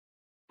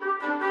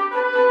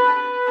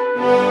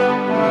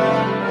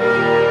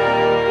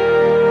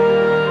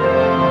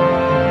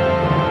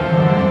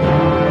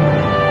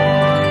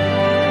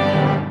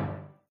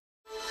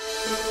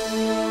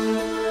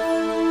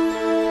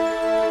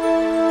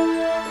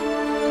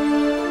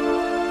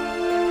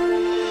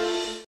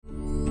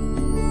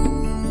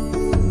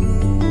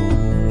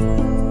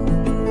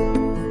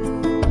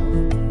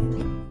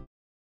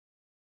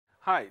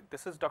Hi,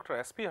 this is Dr.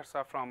 S.P.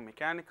 Harsa from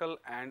Mechanical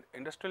and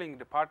Industrial Engineering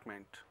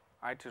Department,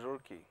 IT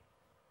Roorkee.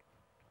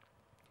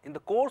 In the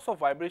course of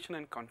vibration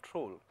and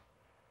control,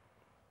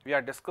 we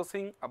are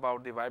discussing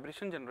about the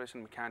vibration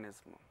generation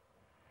mechanism.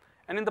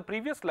 And in the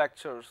previous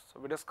lectures,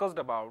 we discussed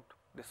about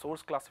the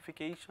source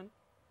classification,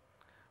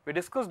 we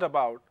discussed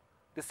about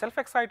the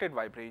self-excited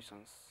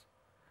vibrations,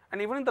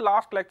 and even in the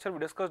last lecture, we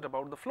discussed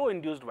about the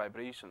flow-induced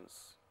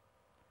vibrations,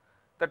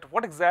 that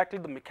what exactly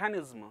the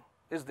mechanism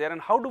is there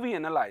and how do we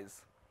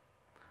analyze.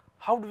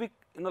 How do we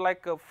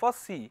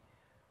first see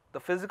the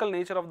physical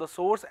nature of the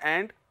source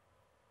and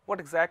what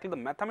exactly the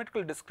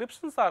mathematical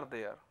descriptions are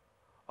there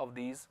of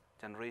these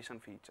generation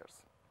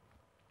features.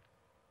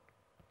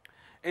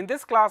 In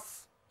this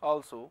class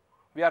also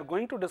we are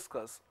going to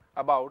discuss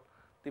about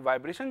the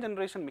vibration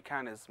generation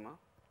mechanism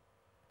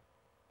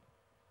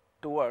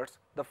towards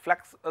the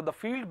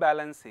field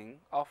balancing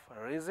of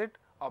rigid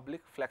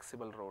oblique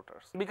flexible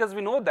rotors, because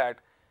we know that,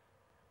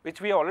 which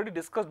we already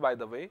discussed by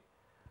the way,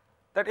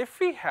 that if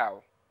we have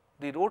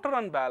the rotor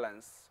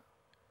unbalance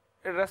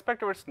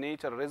irrespective of its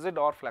nature, rigid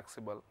or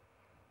flexible,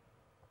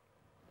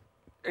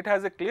 it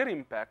has a clear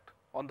impact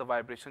on the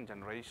vibration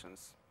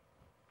generations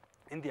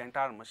in the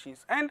entire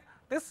machines. And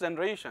this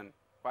generation,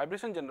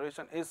 vibration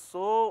generation is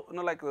so,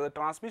 the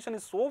transmission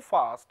is so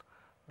fast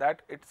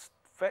that it's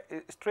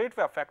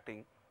straightway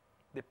affecting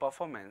the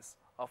performance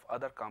of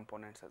other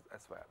components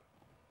as well.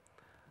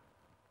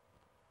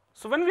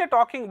 So, when we are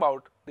talking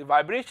about the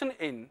vibration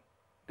in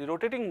the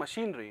rotating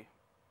machinery,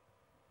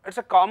 it is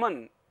a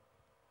common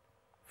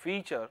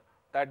feature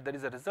that there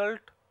is a result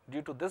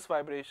due to this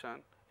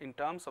vibration in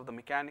terms of the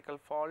mechanical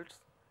faults,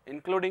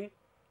 including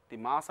the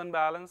mass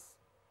unbalance,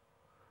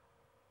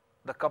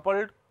 the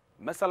coupled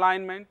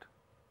misalignment,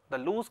 the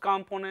loose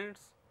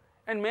components,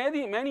 and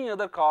many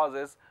other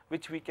causes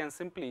which we can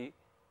simply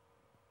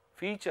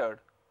featured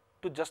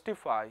to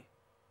justify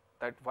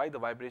that why the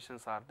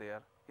vibrations are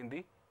there in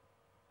the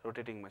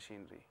rotating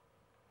machinery.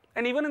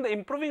 And even in the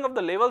improving of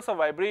the levels of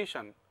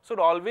vibration should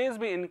always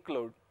be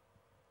include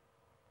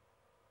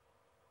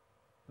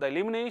the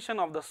elimination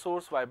of the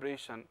source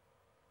vibration,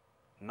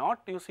 not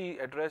you see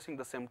addressing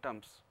the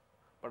symptoms,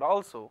 but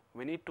also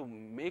we need to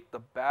make the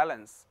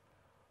balance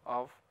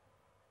of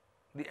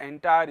the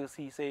entire you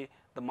see say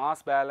the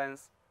mass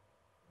balance,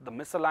 the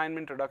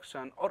misalignment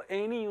reduction, or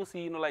any you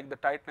see like the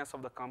tightness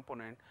of the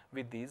component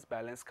with these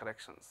balance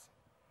corrections.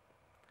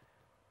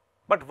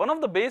 But one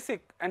of the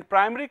basic and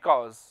primary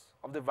cause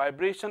of the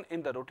vibration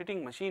in the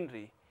rotating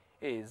machinery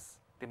is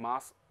the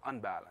mass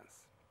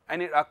unbalance,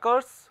 and it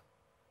occurs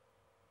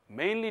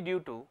mainly due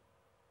to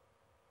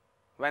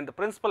when the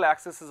principal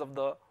axis of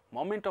the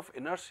moment of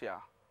inertia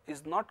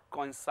is not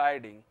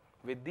coinciding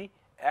with the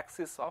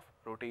axis of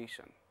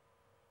rotation.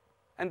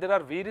 And there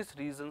are various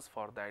reasons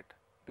for that,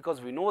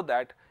 because we know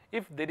that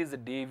if there is a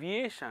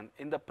deviation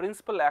in the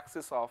principal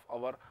axis of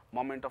our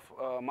moment of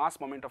mass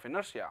moment of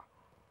inertia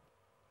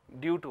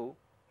due to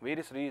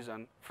various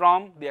reason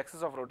from the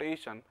axis of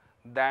rotation,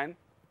 then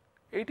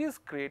it is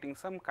creating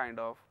some kind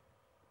of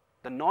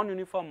the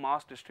non-uniform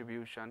mass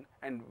distribution,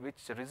 and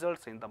which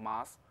results in the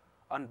mass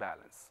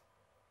unbalance.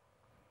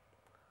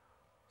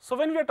 So,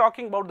 when we are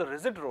talking about the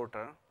rigid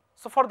rotor,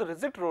 so for the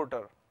rigid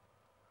rotor,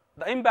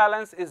 the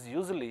imbalance is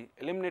usually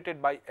eliminated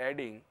by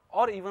adding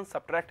or even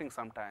subtracting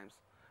sometimes.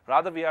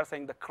 Rather, we are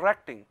saying the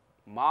correcting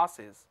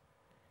masses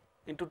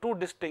into two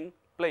distinct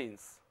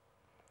planes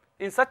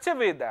in such a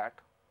way that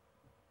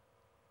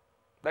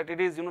it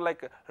is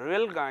like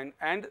realigned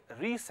and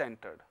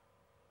recentered.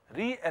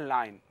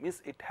 Realign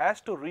means it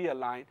has to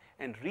realign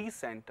and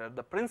recenter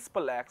the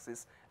principal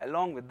axis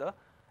along with the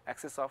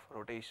axis of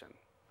rotation,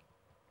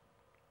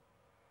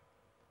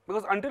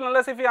 because until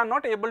unless if we are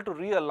not able to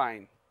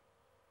realign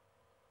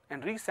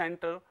and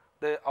recenter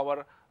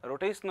our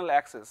rotational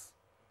axis,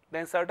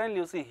 then certainly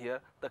you see here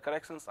the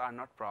corrections are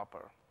not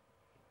proper.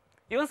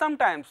 Even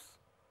sometimes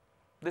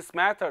this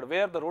method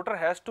where the rotor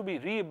has to be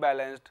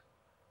rebalanced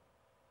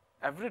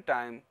every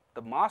time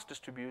the mass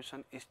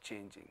distribution is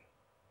changing,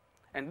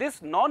 and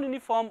this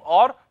non-uniform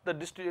or the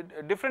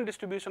different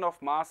distribution of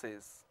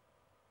masses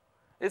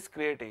is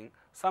creating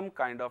some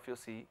kind of you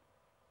see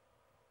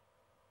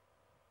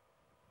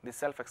the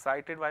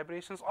self-excited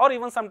vibrations, or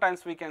even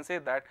sometimes we can say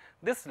that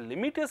this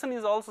limitation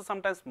is also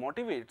sometimes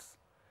motivates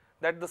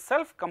that the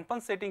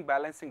self-compensating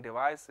balancing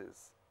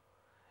devices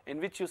in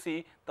which you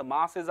see the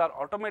masses are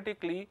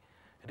automatically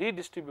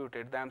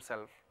redistributed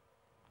themselves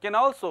can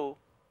also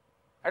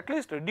at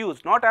least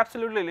reduce, not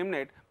absolutely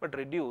eliminate, but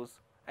reduce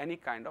any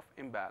kind of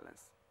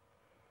imbalance.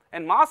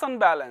 And mass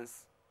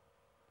unbalance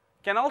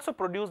can also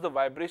produce the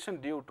vibration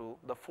due to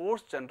the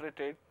force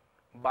generated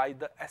by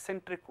the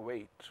eccentric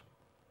weight,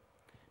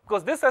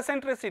 because this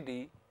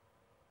eccentricity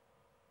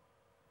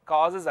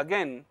causes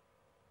again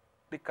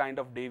the kind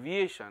of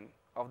deviation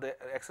of the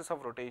axis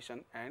of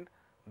rotation and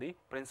the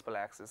principal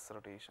axis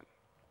rotation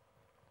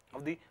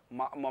of the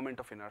moment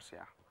of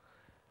inertia.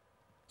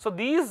 So,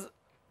 these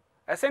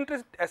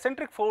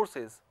eccentric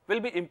forces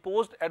will be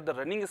imposed at the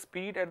running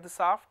speed at the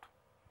shaft,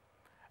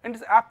 and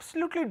is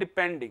absolutely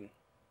depending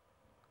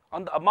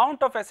on the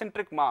amount of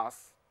eccentric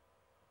mass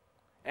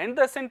and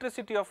the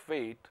eccentricity of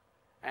weight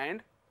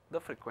and the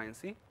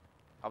frequency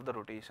of the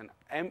rotation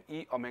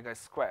me omega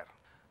square.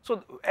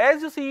 So,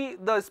 as you see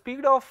the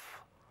speed of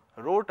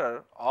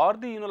rotor or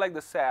the like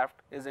the shaft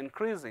is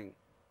increasing,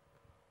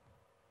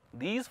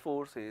 these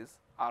forces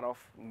are of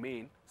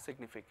main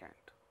significant.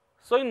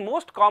 So, in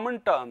most common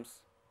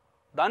terms,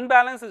 the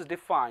unbalance is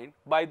defined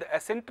by the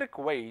eccentric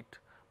weight,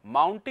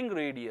 mounting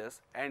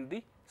radius and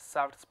the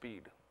shaft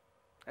speed,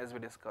 as we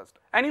discussed.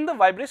 And in the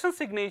vibration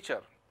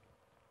signature,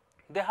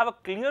 they have a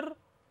clear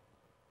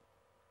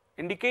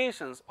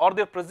indications, or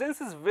their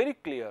presence is very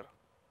clear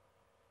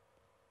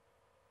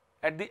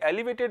at the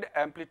elevated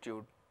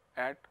amplitude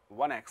at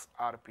 1x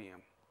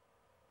RPM.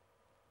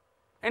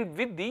 And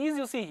with these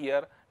you see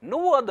here,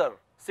 no other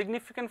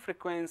significant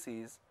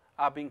frequencies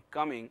are being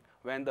coming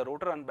when the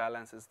rotor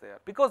unbalance is there,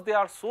 because they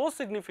are so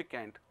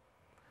significant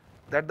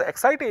that the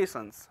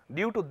excitations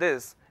due to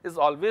this is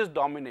always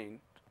dominant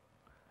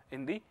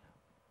in the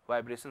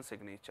vibration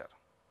signature.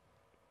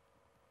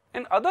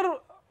 And other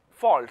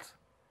faults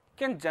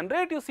can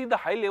generate you see the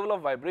high level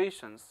of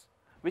vibrations,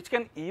 which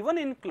can even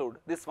include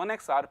this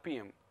 1x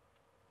RPM,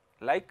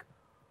 like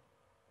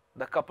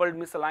the coupled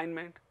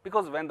misalignment,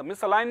 because when the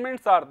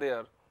misalignments are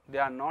there, they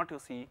are not you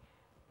see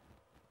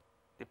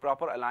the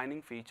proper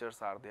aligning features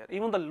are there,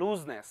 even the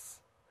looseness,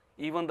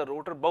 even the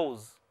rotor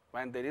bows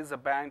when there is a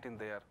band in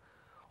there,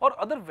 or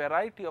other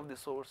variety of the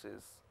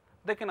sources,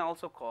 they can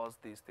also cause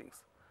these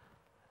things.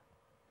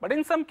 But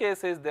in some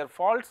cases their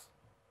faults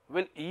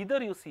will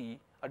either you see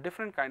a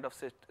different kind of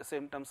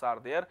symptoms are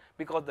there,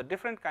 because the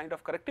different kind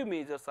of corrective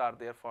measures are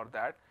there for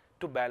that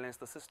to balance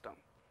the system.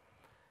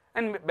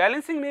 And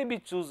balancing may be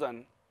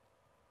chosen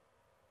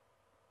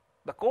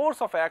the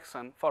course of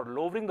action for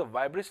lowering the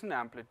vibration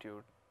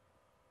amplitude,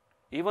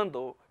 even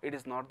though it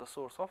is not the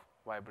source of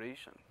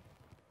vibration.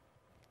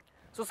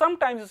 So,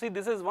 sometimes you see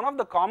this is one of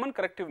the common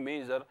corrective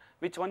measure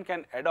which one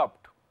can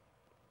adopt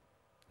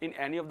in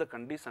any of the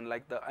condition,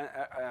 like the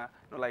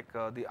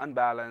the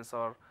unbalance,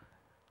 or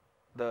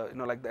the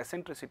like the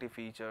eccentricity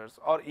features,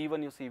 or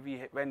even you see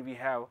when we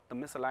have the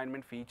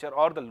misalignment feature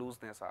or the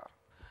looseness are.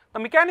 The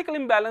mechanical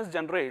imbalance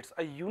generates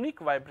a unique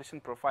vibration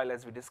profile,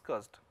 as we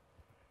discussed,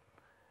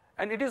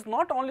 and it is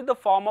not only the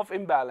form of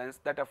imbalance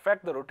that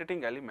affect the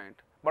rotating element,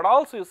 but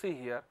also you see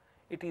here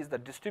it is the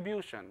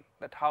distribution,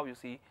 that how you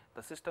see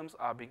the systems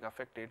are being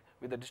affected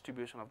with the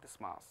distribution of this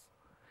mass.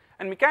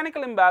 And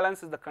mechanical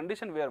imbalance is the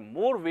condition where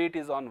more weight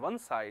is on one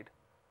side,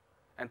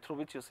 and through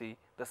which you see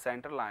the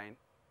center line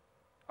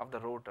of the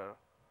rotor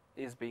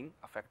is being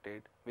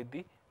affected with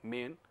the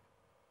main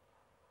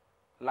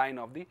line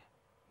of the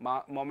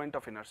moment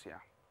of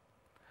inertia.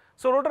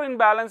 So, rotor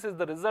imbalance is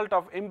the result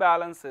of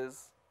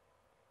imbalances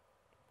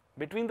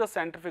between the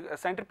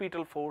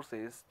centripetal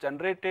forces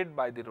generated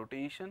by the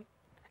rotation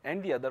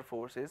and the other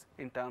forces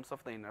in terms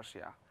of the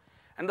inertia.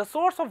 And the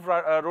source of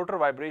rotor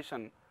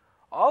vibration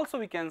also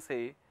we can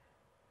say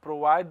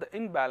provide the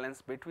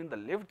imbalance between the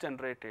lift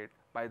generated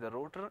by the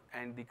rotor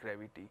and the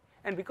gravity,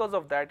 and because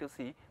of that you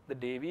see the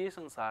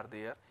deviations are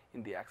there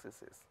in the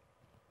axes.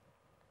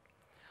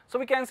 So,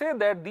 we can say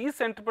that these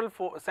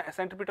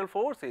centripetal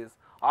forces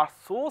are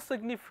so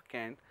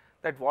significant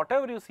that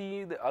whatever you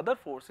see the other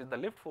forces, the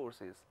lift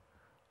forces,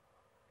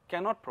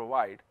 cannot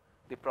provide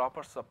the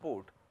proper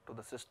support to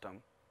the system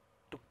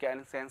to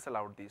cancel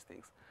out these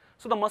things.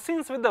 So, the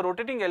machines with the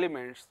rotating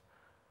elements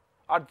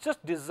are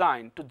just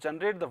designed to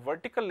generate the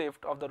vertical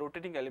lift of the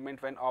rotating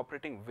element when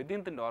operating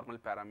within the normal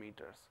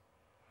parameters,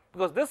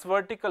 because this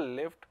vertical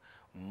lift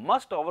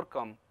must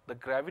overcome the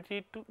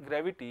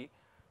gravity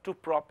to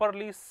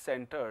properly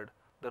centered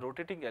the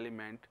rotating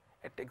element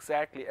at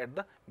exactly at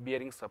the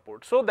bearing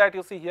support. So, that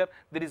you see here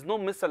there is no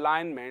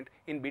misalignment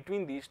in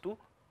between these two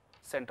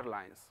center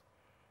lines.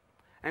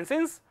 And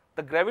since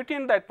the gravity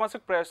and the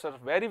atmospheric pressure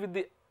vary with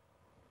the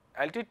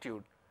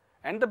altitude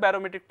and the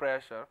barometric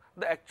pressure,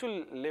 the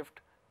actual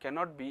lift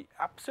cannot be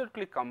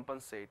absolutely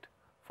compensate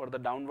for the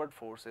downward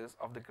forces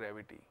of the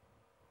gravity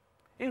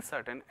in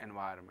certain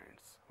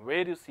environments,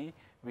 where you see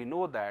we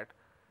know that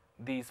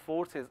these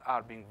forces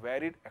are being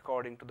varied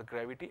according to the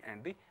gravity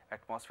and the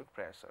atmospheric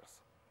pressures.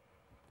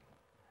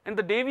 And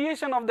the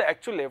deviation of the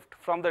actual lift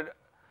from the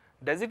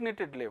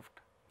designated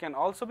lift can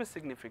also be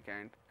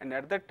significant, and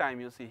at that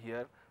time you see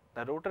here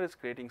the rotor is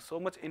creating so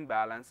much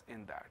imbalance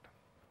in that.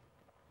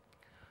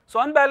 So,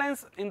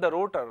 unbalance in the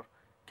rotor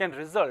can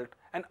result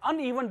an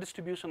uneven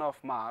distribution of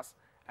mass,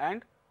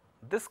 and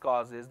this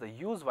causes the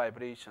huge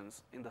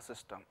vibrations in the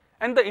system.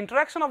 And the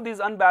interaction of these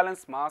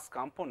unbalanced mass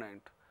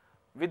component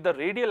with the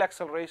radial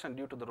acceleration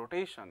due to the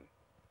rotation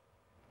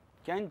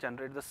can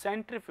generate the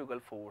centrifugal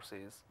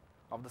forces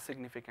of the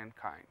significant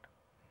kind.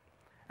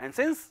 And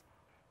since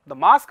the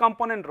mass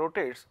component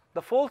rotates,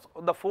 the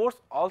force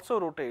also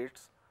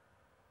rotates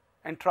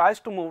and tries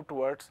to move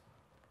towards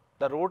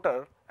the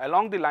rotor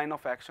along the line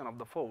of action of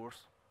the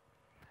force,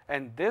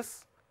 and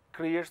this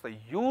creates the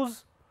huge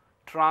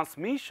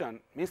transmission,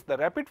 means the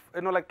rapid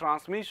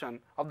transmission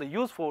of the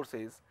huge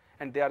forces,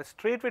 and they are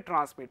straightway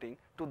transmitting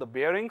to the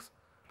bearings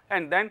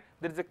and then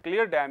there is a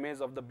clear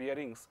damage of the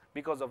bearings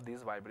because of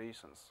these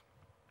vibrations.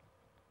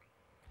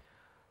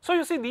 So,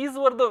 you see, these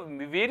were the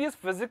various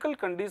physical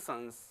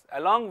conditions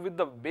along with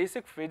the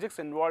basic physics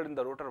involved in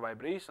the rotor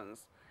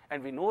vibrations,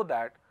 and we know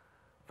that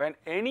when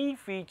any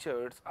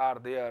features are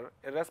there,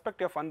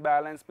 irrespective of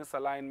unbalance,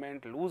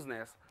 misalignment,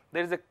 looseness,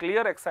 there is a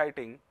clear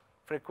exciting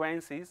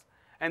frequencies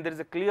and there is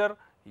a clear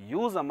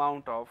huge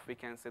amount of, we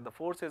can say, the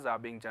forces are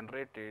being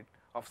generated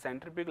of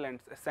centripetal and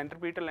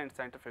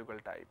centrifugal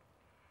type.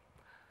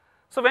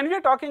 So, when we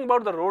are talking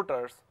about the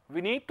rotors,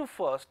 we need to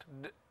first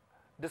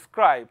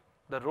describe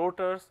the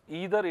rotors,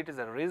 either it is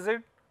a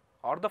rigid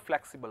or the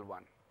flexible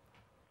one.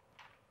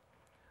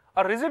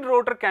 A rigid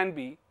rotor can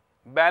be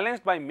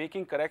balanced by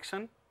making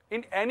correction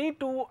in any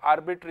two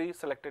arbitrary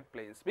selected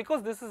planes,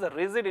 because this is a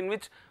rigid in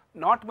which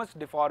not much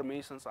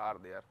deformations are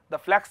there. The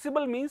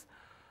flexible means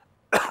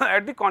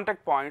at the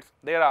contact points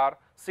there are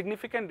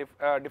significant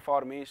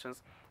deformations,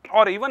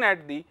 or even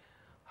at the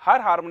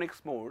higher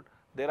harmonics mode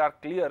there are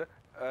clear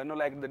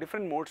like the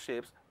different mode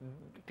shapes,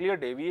 clear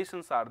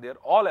deviations are there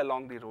all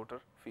along the rotor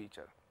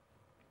feature.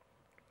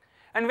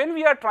 And when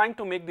we are trying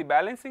to make the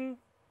balancing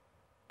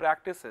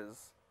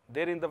practices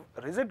there in the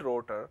rigid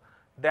rotor,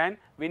 then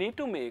we need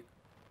to make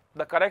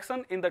the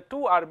correction in the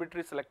two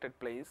arbitrary selected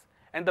planes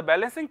and the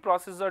balancing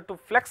procedure to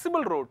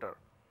flexible rotor,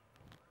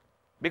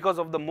 because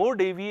of the more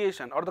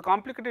deviation or the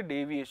complicated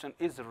deviation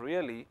is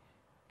really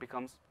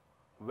becomes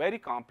very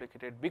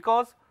complicated,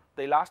 because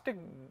the elastic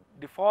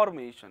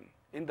deformation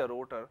in the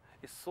rotor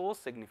is so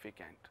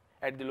significant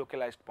at the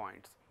localized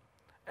points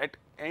at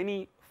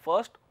any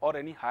first or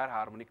any higher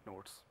harmonic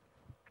notes.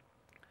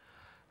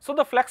 So,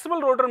 the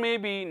flexible rotor may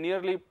be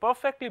nearly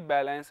perfectly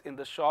balanced in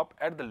the shop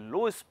at the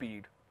low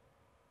speed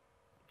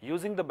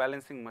using the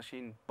balancing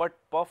machine, but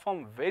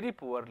perform very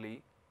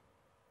poorly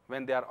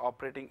when they are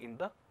operating in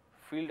the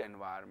field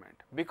environment,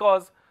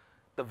 because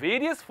the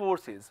various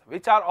forces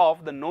which are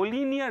of the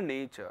nonlinear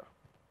nature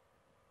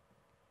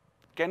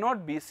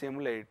cannot be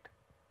simulated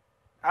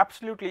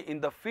absolutely in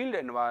the field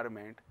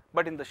environment,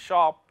 but in the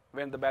shop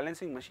when the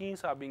balancing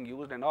machines are being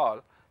used and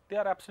all, they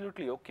are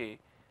absolutely okay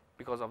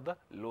because of the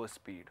low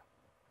speed.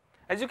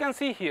 As you can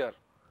see here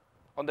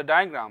on the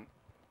diagram,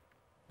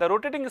 the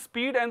rotating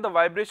speed and the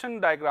vibration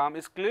diagram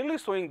is clearly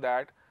showing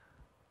that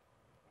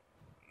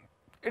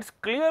it is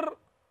clear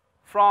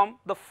from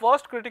the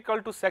first critical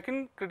to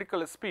second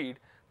critical speed,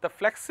 the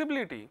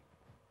flexibility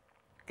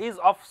is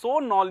of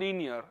so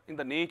nonlinear in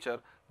the nature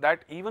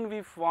that even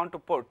if we want to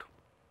put,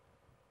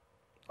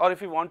 or if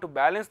we want to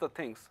balance the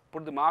things,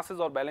 put the masses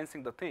or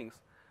balancing the things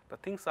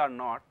are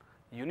not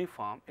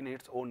uniform in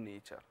its own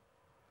nature.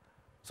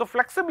 So,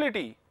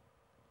 flexibility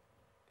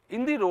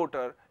in the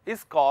rotor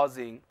is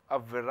causing a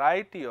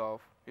variety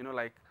of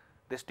like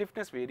the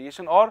stiffness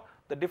variation or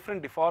the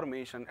different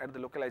deformation at the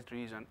localized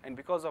region, and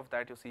because of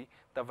that you see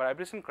the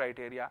vibration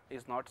criteria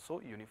is not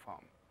so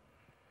uniform.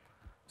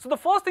 So, the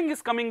first thing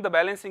is coming, the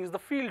balancing is the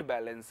field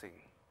balancing,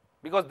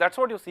 because that is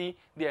what you see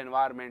the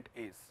environment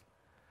is.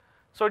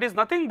 So, it is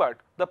nothing but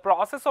the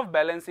process of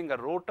balancing a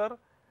rotor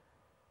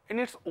in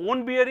its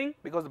own bearing,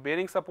 because the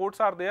bearing supports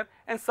are there,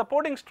 and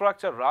supporting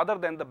structure rather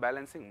than the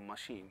balancing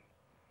machine,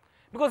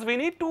 because we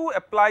need to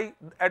apply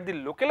at the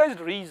localized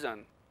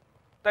region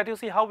that you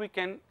see how we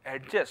can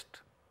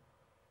adjust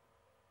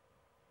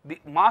the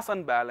mass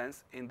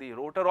unbalance in the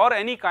rotor or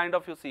any kind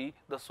of you see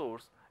the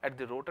source at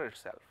the rotor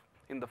itself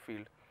in the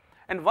field.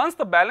 And once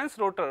the balanced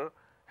rotor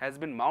has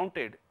been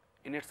mounted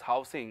in its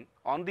housing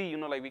on the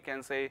like we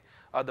can say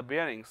the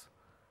bearings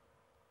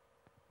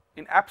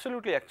in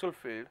absolutely actual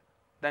field,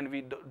 then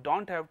we do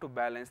not have to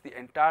balance the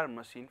entire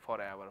machine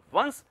forever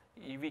once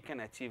we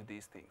can achieve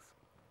these things.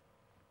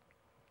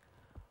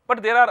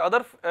 But there are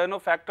other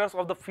factors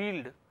of the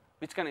field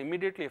which can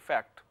immediately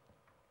affect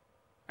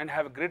and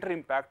have a greater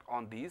impact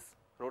on these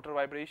rotor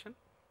vibration.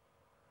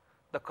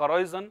 The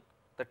corrosion,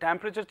 the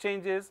temperature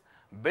changes,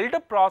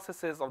 build-up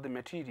processes of the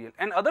material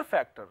and other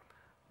factors,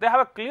 they have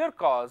a clear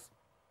cause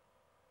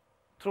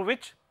through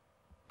which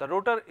the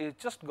rotor is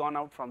just gone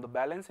out from the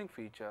balancing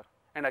feature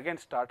and again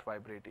start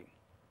vibrating.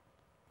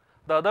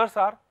 The others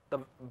are the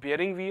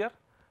bearing wear,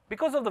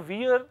 because of the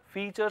wear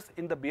features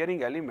in the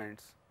bearing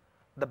elements,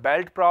 the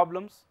belt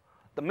problems,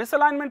 the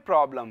misalignment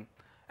problem,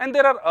 and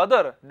there are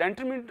other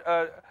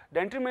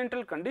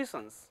detrimental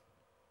conditions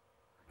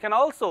can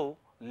also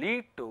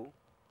lead to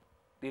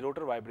the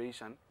rotor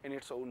vibration in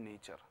its own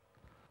nature.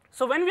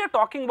 So, when we are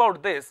talking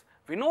about this,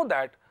 we know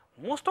that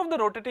most of the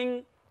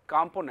rotating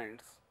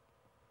components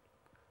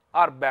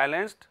are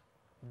balanced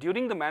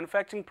during the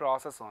manufacturing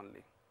process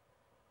only,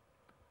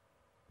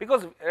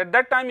 because at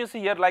that time you see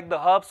here like the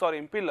hubs or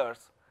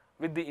impellers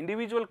with the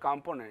individual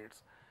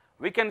components,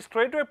 we can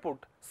straightway put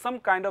some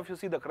kind of you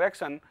see the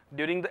correction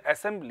during the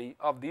assembly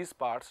of these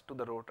parts to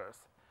the rotors,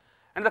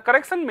 and the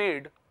correction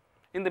made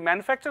in the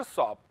manufacture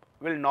shop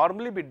will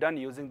normally be done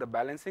using the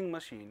balancing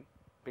machine,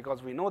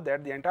 because we know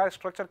that the entire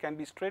structure can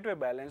be straightway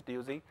balanced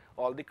using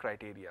all the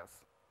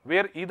criterias,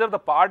 where either the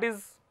part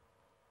is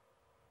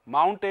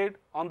mounted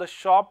on the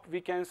shop we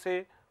can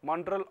say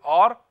mandrel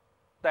or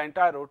the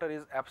entire rotor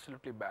is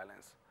absolutely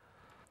balanced.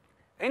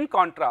 In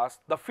contrast,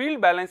 the field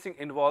balancing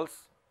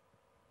involves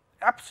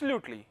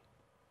absolutely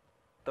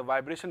the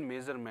vibration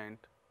measurement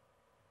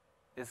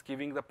is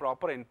giving the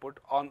proper input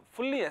on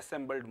fully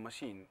assembled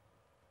machine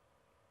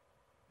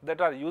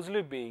that are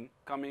usually being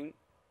coming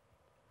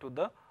to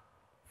the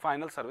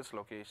final service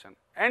location,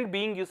 and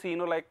being you see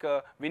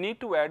we need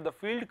to add the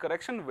field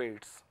correction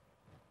weights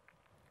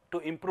to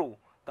improve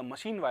the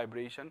machine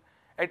vibration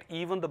at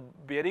even the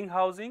bearing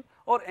housing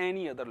or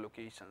any other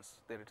locations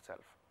there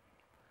itself.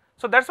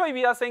 So, that is why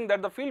we are saying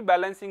that the field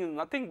balancing is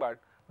nothing but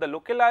the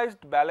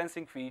localized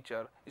balancing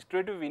feature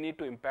straightaway we need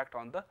to impact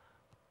on the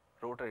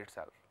rotor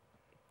itself.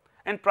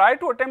 And prior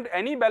to attempt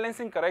any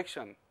balancing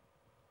correction,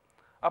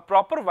 a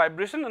proper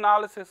vibration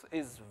analysis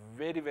is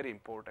very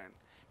important,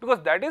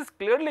 because that is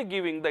clearly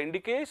giving the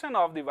indication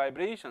of the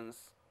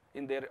vibrations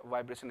in their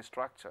vibration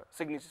structure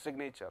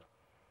signature,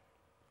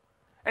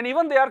 and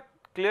even they are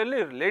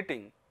clearly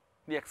relating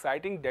the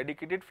exciting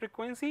dedicated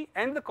frequency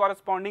and the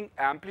corresponding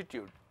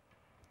amplitude,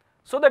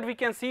 so that we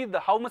can see the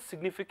how much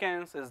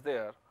significance is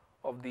there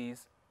of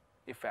these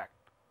effect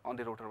on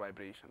the rotor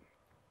vibration.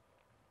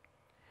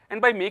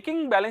 And by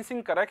making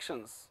balancing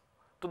corrections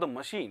to the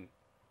machine,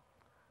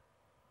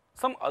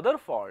 some other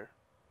fault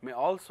may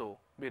also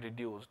be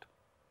reduced,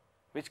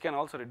 which can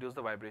also reduce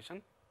the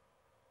vibration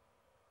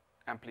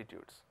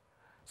amplitudes.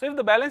 So, if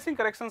the balancing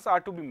corrections are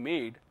to be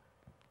made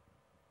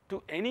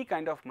to any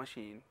kind of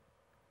machine,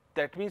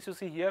 that means you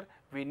see here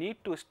we need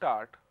to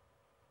start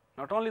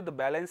not only the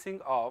balancing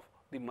of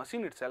the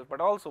machine itself, but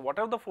also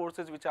whatever the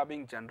forces which are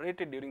being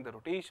generated during the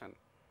rotation,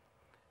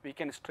 we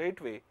can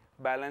straightway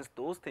balance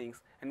those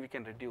things and we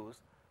can reduce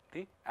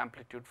the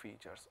amplitude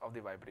features of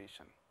the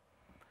vibration.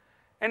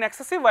 An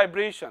excessive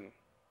vibration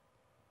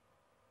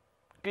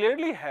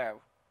clearly have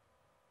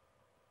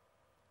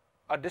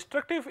a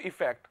destructive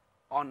effect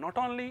on not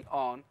only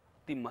on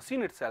the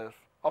machine itself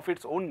of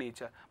its own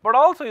nature, but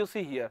also you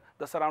see here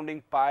the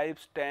surrounding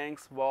pipes,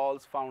 tanks,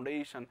 walls,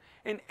 foundation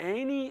and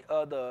any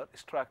other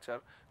structure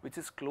which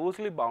is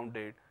closely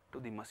bounded to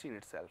the machine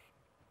itself.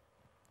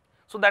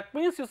 So, that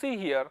means you see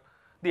here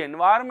the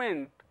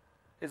environment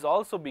is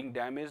also being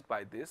damaged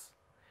by this,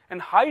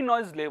 and high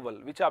noise level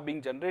which are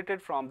being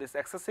generated from this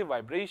excessive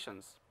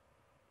vibrations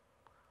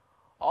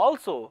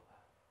also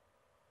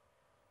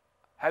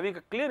having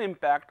a clear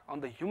impact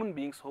on the human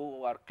beings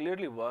who are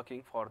clearly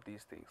working for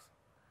these things.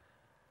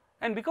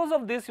 And because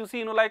of this you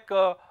see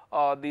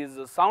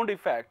these sound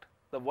effect,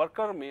 the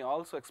worker may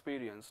also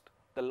experience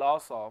the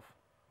loss of,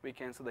 we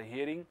can say, the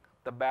hearing,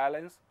 the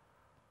balance,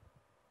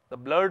 the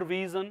blurred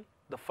vision,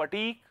 the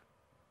fatigue,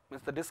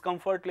 means the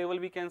discomfort level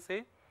we can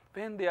say,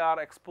 when they are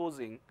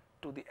exposing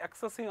to the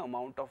excessive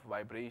amount of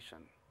vibration.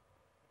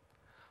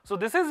 So,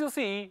 this is you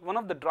see one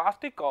of the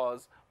drastic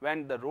cause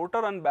when the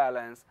rotor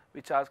unbalance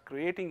which are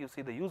creating you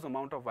see the huge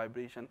amount of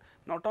vibration,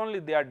 not only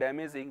they are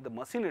damaging the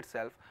machine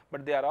itself,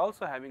 but they are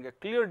also having a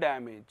clear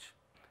damage,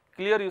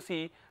 clear you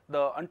see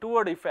the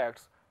untoward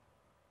effects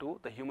to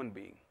the human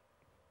being.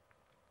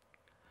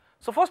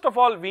 So, first of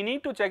all we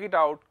need to check it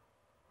out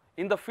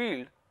in the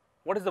field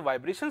what is the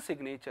vibration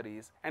signature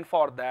is, and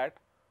for that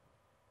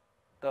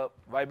the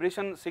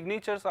vibration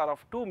signatures are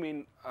of two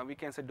main we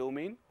can say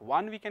domain.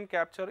 One we can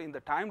capture in the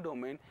time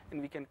domain and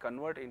we can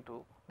convert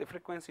into the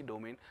frequency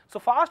domain. So,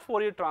 fast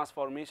Fourier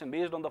transformation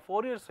based on the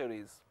Fourier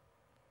series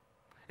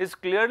is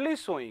clearly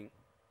showing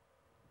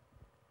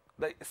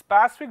the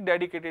specific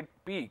dedicated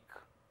peak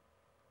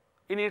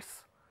in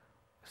its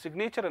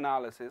signature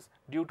analysis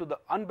due to the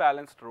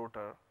unbalanced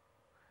rotor,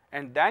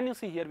 and then you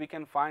see here we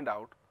can find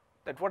out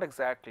that what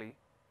exactly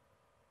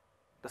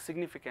the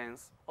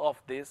significance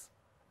of this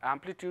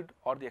amplitude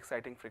or the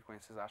exciting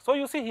frequencies are. So,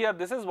 you see here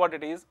this is what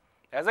it is,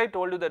 as I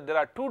told you that there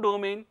are two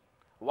domain,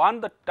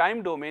 one the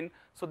time domain.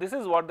 So, this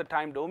is what the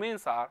time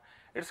domains are,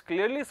 it is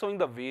clearly showing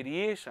the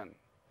variation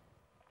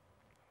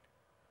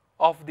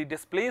of the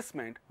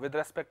displacement with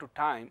respect to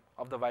time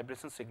of the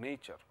vibration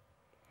signature.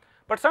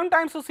 But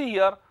sometimes you see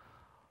here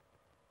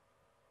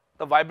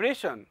the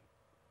vibration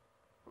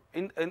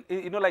in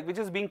which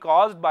is being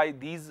caused by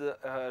these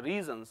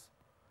reasons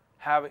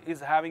is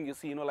having you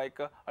see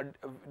a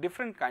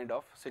different kind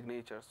of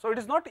signature. So, it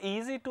is not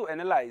easy to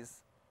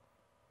analyze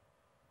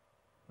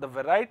the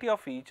variety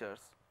of features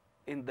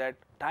in that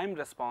time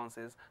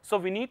responses. So,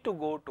 we need to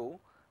go to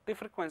the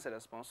frequency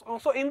response.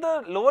 So, in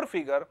the lower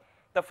figure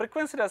the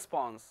frequency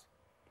response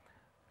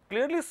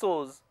clearly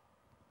shows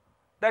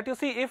that you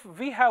see if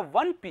we have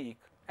one peak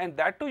and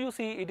that too you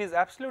see it is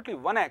absolutely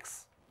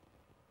 1x,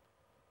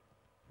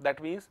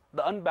 that means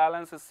the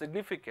unbalance is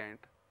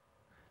significant,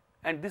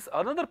 and this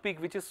another peak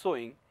which is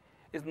showing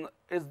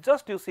is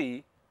just you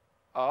see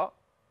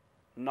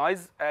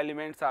noise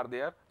elements are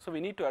there. So, we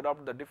need to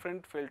adopt the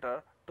different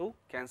filter to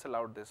cancel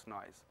out this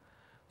noise.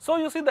 So,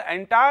 you see the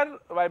entire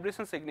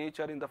vibration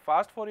signature in the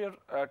fast Fourier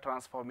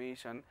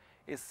transformation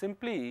is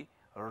simply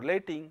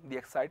relating the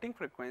exciting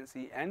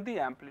frequency and the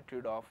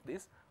amplitude of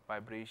this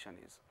vibration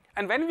is.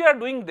 And when we are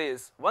doing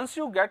this, once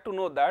you get to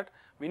know that,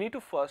 we need to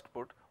first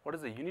put what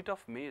is the unit of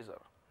measure.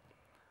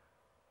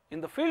 In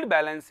the field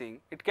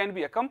balancing, it can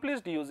be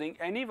accomplished using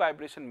any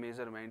vibration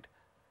measurement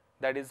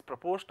that is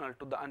proportional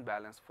to the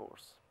unbalanced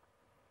force.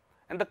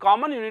 And the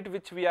common unit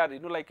which we are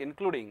like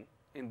including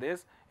in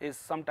this is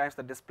sometimes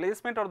the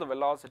displacement or the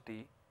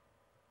velocity,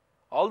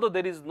 although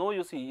there is no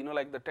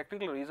like the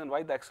technical reason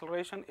why the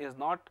acceleration is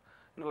not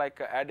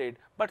like added,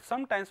 but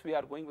sometimes we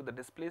are going with the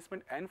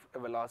displacement and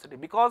velocity,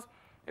 because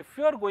if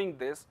you are going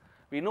this,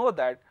 we know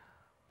that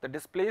the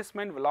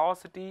displacement,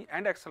 velocity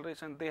and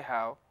acceleration, they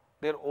have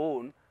their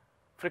own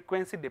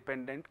frequency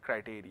dependent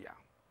criteria.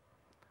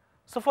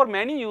 So, for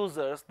many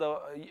users the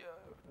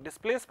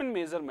displacement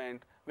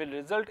measurement will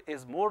result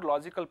is more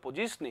logical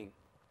positioning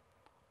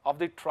of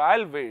the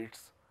trial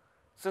weights,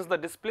 since the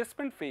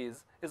displacement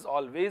phase is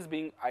always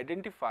being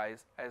identified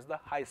as the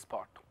high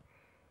spot.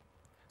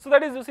 So,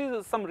 that is, you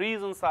see, some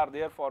reasons are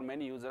there for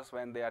many users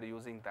when they are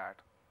using that.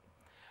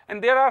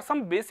 And there are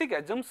some basic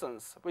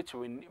assumptions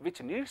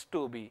which needs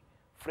to be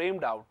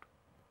framed out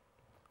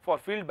for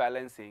field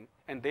balancing,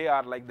 and they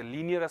are like the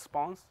linear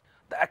response,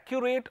 the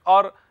accurate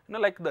or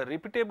like the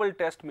repeatable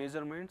test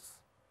measurements,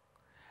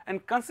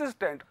 and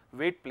consistent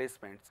weight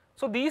placements.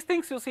 So, these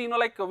things you see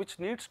like which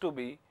needs to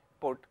be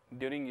put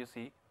during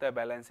the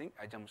balancing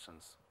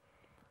assumptions.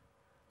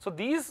 So,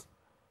 these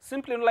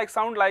simply like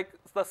sound like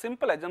the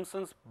simple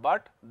assumptions,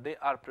 but they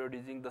are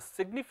producing the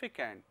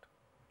significant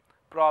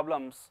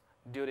problems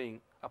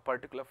during a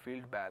particular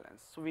field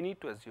balance. So, we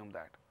need to assume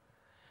that.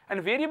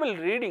 And variable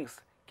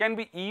readings can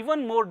be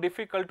even more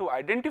difficult to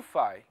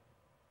identify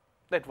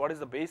that what is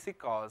the basic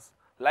cause,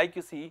 like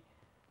you see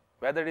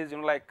whether it is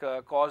like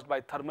caused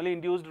by thermally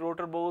induced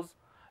rotor bores,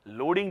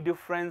 loading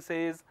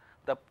differences,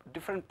 the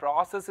different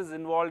processes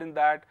involved in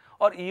that,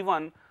 or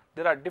even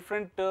there are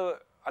different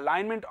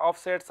alignment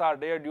offsets are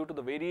there due to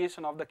the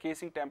variation of the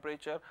casing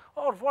temperature,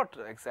 or what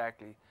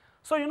exactly.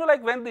 So,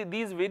 like when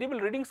these variable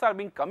readings are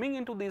being coming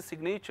into the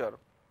signature,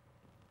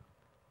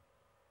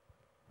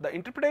 the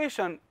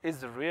interpretation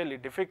is really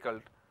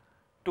difficult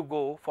to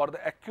go for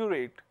the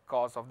accurate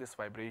cause of this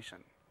vibration.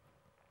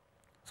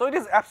 So, it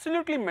is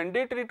absolutely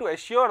mandatory to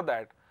assure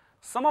that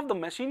some of the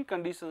machine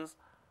conditions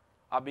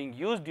are being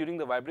used during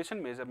the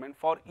vibration measurement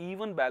for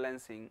even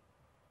balancing,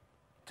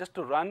 just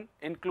to run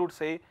include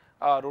say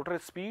rotor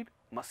speed,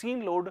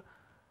 machine load,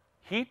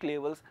 heat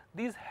levels.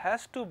 These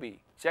has to be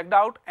checked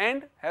out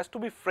and has to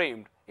be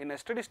framed in a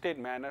steady state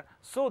manner,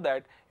 so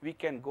that we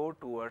can go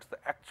towards the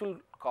actual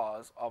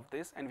cause of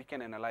this and we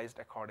can analyze it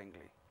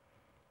accordingly.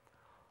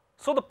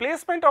 So, the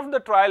placement of the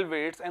trial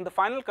weights and the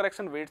final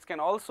correction weights can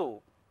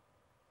also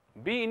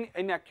be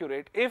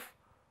inaccurate if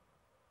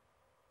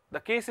the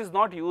case is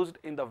not used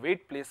in the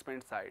weight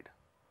placement side.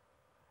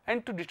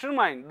 And to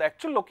determine the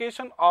actual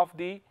location of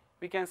the,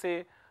 we can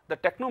say, the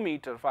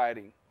technometer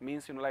firing,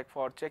 means like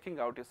for checking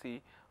out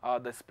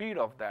the speed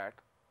of that,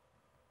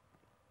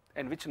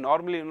 and which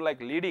normally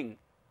like leading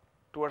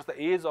towards the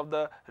edge of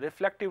the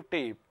reflective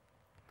tape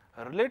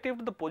relative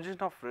to the position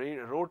of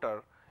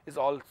rotor is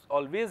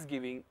always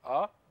giving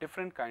a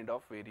different kind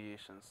of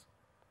variations.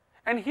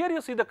 And here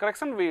you see the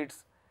correction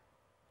weights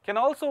can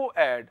also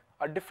add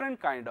a different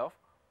kind of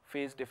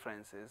phase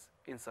differences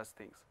in such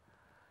things.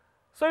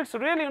 So, it is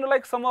really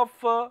like some of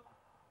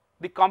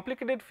the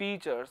complicated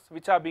features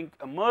which are being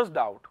emerged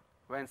out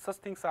when such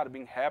things are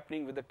being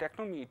happening with the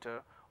technometer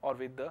or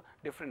with the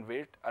different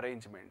weight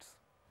arrangements.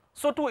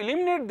 So, to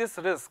eliminate this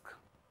risk,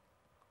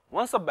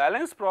 once a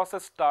balance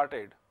process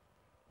started,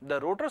 the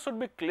rotor should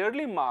be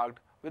clearly marked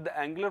with the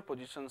angular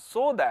position,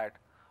 so that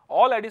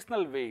all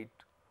additional weight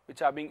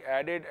which are being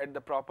added at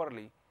the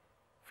properly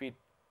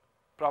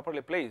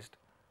placed,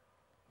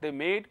 they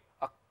made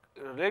a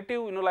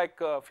relative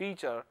like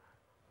feature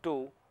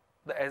to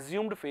the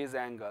assumed phase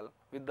angle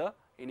with the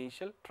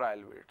initial trial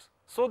weights,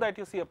 so that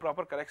you see a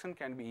proper correction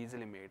can be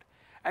easily made.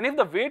 And if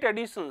the weight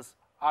additions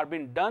are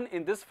being done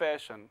in this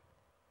fashion,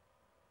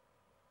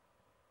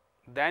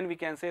 then we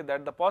can say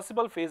that the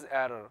possible phase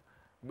error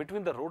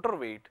between the rotor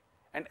weight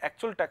and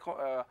actual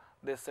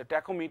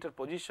tachometer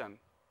position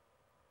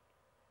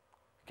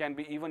can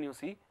be even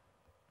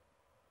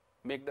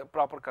make the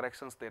proper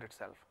corrections there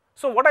itself.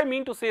 So, what I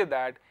mean to say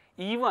that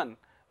even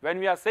when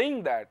we are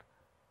saying that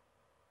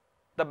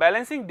the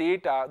balancing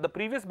data, the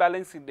previous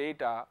balancing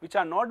data which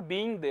are not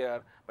being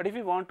there, but if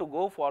we want to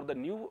go for the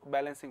new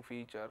balancing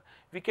feature,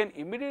 we can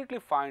immediately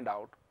find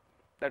out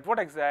that what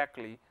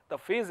exactly the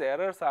phase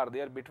errors are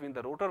there between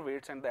the rotor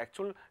weights and the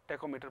actual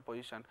tachometer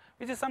position,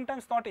 which is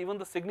sometimes not even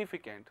the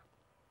significant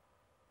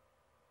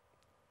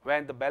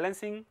when the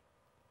balancing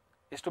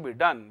is to be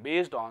done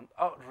based on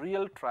a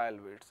real trial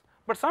weights.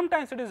 But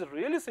sometimes it is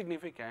really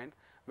significant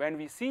when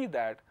we see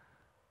that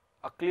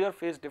a clear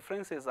phase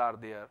differences are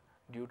there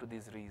due to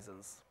these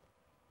reasons.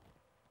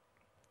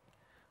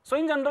 So,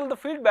 in general, the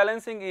field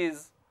balancing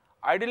is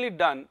ideally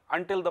done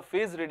until the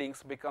phase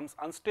readings becomes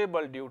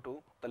unstable due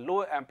to the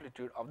low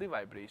amplitude of the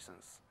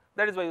vibrations.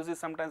 That is why you see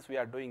sometimes we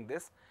are doing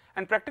this,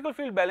 and practical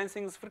field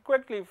balancing is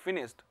frequently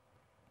finished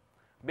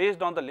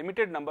based on the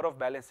limited number of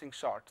balancing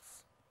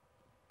shots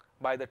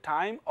by the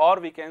time, or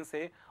we can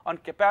say on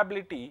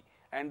capability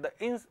and the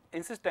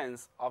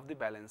insistence of the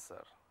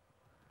balancer.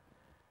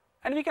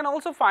 And we can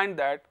also find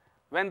that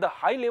when the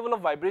high level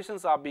of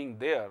vibrations are being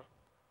there,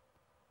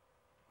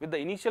 with the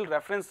initial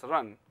reference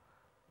run,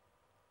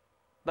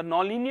 the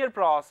nonlinear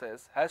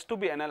process has to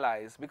be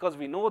analyzed, because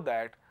we know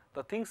that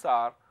the things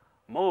are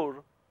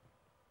more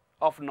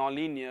of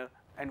nonlinear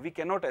and we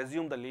cannot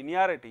assume the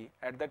linearity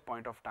at that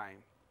point of time.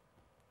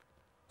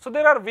 So,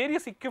 there are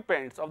various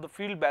equipments of the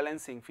field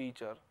balancing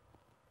feature,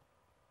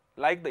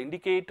 like the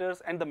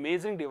indicators and the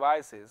measuring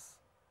devices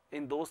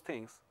in those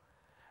things.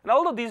 And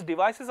although these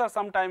devices are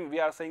sometimes we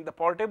are saying the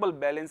portable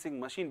balancing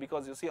machine,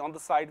 because you see on the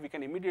side we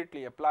can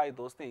immediately apply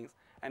those things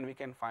and we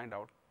can find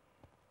out,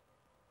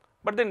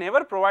 but they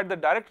never provide the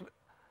direct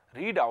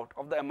readout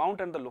of the amount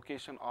and the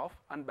location of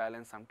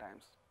unbalance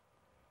sometimes.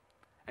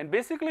 And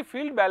basically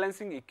field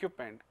balancing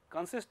equipment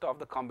consists of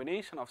the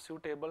combination of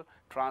suitable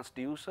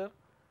transducer,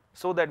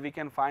 so that we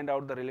can find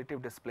out the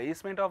relative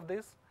displacement of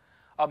this,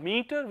 a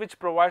meter which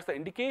provides the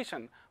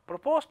indication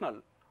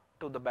proportional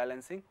to the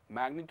balancing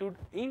magnitude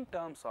in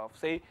terms of,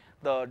 say,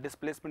 the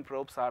displacement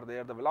probes are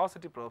there, the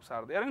velocity probes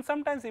are there, and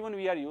sometimes even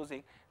we are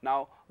using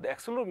now the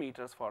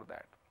accelerometers for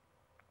that.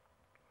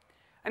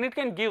 And it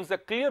can give a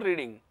clear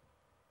reading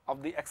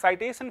of the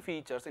excitation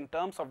features in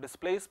terms of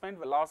displacement,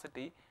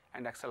 velocity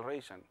and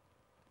acceleration.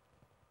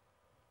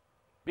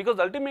 Because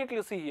ultimately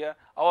you see here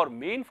our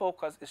main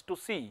focus is to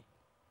see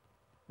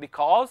the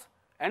cause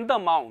and the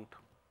amount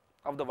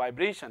of the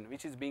vibration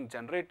which is being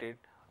generated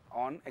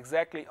on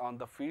exactly on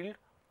the field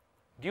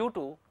due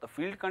to the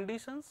field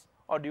conditions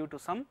or due to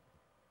some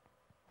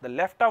the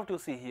left out you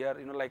see here,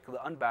 like the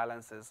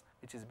unbalances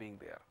which is being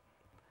there.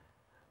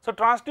 So,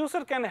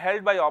 transducer can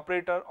held by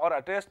operator or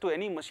attached to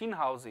any machine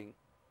housing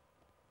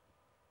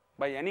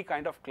by any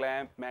kind of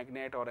clamp,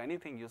 magnet or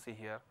anything you see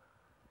here,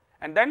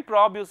 and then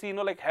probe you see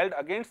like held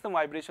against the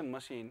vibration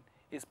machine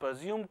is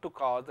presumed to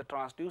cause the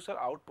transducer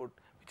output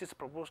which is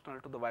proportional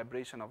to the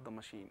vibration of the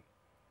machine.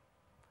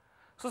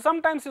 So,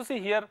 sometimes you see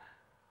here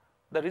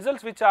the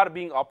results which are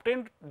being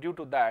obtained due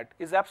to that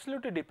is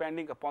absolutely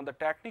depending upon the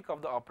technique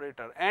of the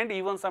operator, and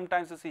even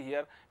sometimes you see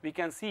here we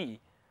can see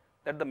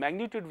that the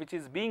magnitude which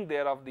is being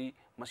there of the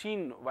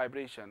machine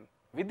vibration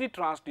with the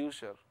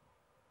transducer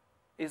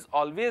is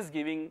always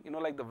giving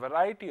like the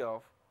variety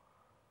of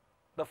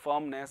the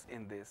firmness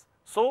in this.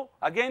 So,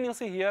 again you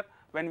see here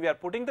when we are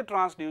putting the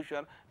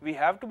transducer, we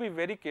have to be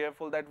very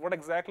careful that what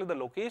exactly the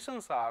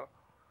locations are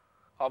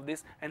of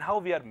this and how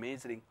we are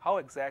measuring, how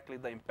exactly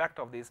the impact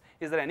of this,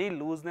 is there any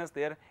looseness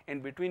there in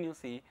between you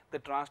see the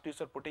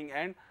transducer putting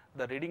and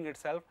the reading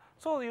itself.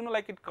 So,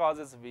 like it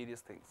causes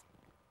various things.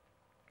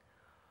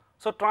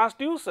 So,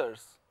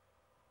 transducers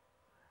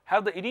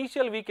have the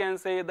initial we can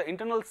say the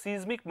internal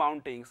seismic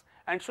mountings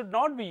and should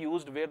not be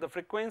used where the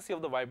frequency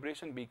of the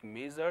vibration being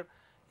measured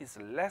is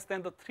less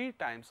than the 3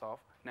 times of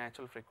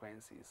natural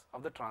frequencies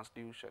of the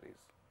transducer is,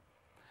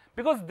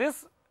 because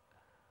this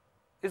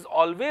is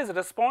always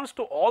response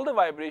to all the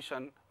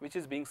vibration which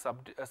is being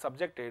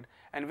subjected,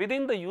 and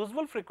within the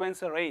usual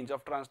frequency range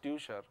of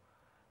transducer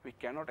we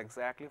cannot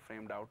exactly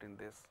framed out in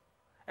this,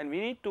 and we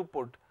need to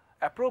put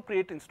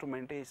appropriate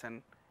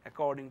instrumentation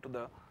according to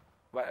the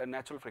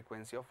natural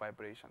frequency of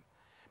vibration,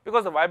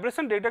 because the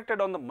vibration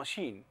detected on the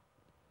machine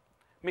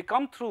may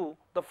come through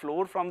the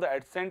floor from the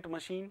adjacent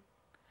machine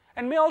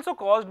and may also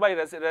caused by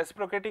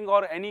reciprocating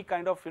or any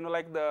kind of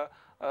like the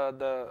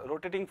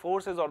rotating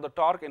forces or the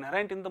torque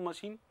inherent in the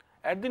machine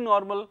at the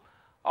normal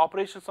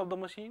operations of the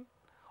machine,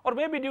 or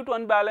maybe due to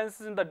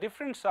unbalances in the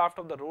different shaft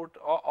of the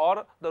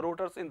or the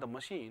rotors in the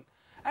machine.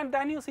 And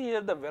then you see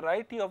here the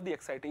variety of the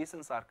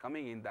excitations are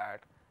coming in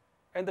that,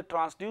 and the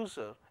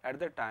transducer at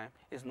that time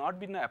is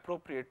not been an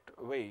appropriate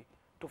way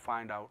to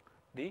find out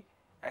the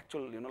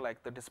actual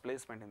like the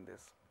displacement in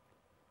this.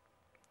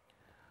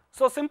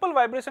 So, simple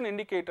vibration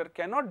indicator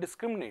cannot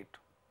discriminate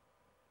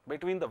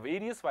between the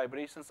various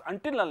vibrations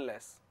until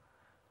unless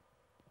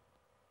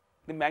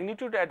the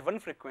magnitude at one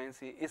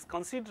frequency is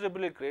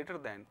considerably greater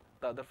than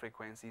the other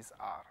frequencies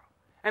are,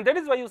 and that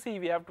is why you see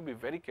we have to be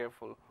very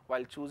careful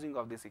while choosing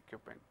of this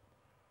equipment.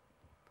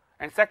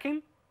 And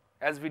second,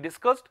 as we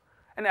discussed,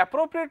 an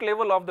appropriate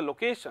level of the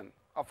location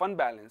of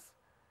unbalance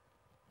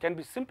can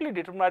be simply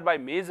determined by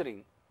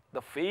measuring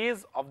the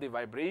phase of the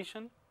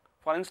vibration.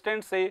 For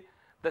instance, say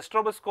the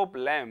stroboscope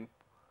lamp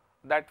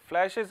that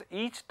flashes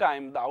each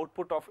time the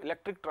output of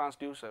electric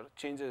transducer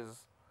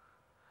changes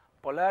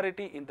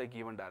polarity in the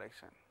given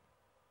direction,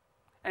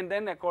 and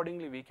then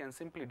accordingly we can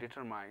simply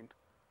determine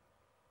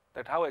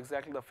that how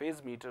exactly the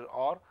phase meter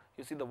or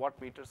you see the watt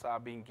meters are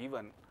being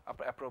given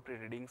appropriate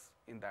readings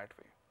in that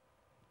way.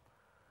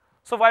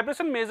 So,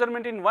 vibration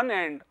measurement in one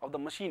end of the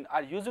machine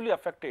are usually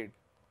affected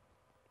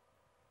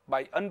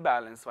by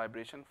unbalanced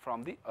vibration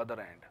from the other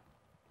end.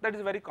 That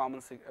is a very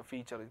common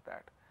feature is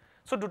that.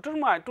 So,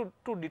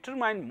 to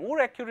determine more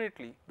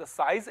accurately the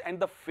size and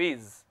the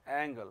phase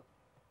angle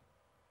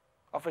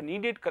of a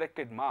needed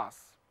corrected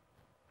mass,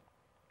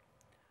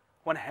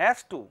 one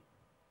has to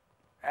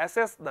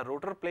assess the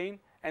rotor plane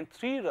and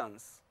 3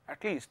 runs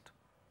at least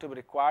to be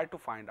required to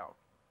find out,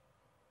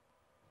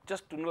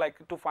 just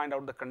to find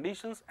out the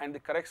conditions and the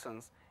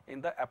corrections in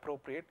the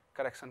appropriate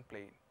correction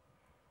plane.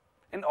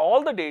 And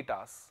all the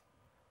data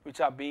which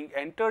are being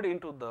entered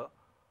into the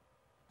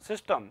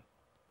system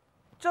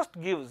just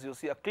gives you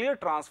see a clear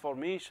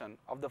transformation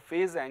of the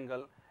phase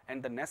angle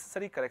and the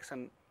necessary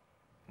correction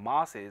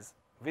masses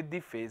with the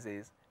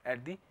phases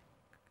at the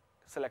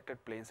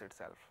selected planes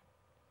itself.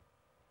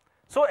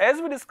 So,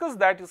 as we discussed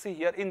that you see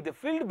here in the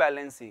field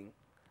balancing,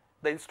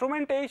 the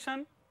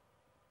instrumentation,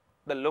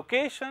 the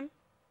location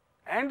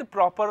and the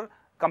proper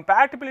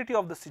compatibility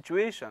of the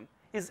situation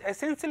is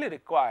essentially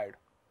required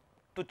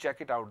to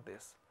check it out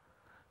this.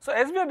 So,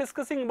 as we are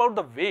discussing about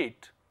the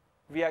weight,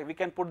 we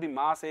can put the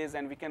masses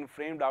and we can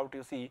frame out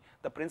you see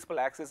the principal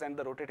axis and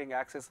the rotating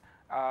axis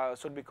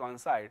should be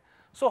coincide.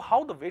 So,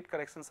 how the weight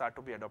corrections are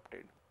to be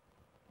adopted?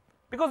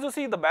 Because you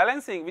see the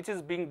balancing which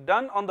is being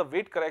done on the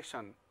weight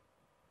correction,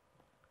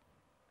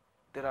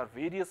 there are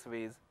various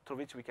ways through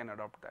which we can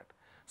adopt that.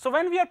 So,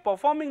 when we are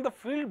performing the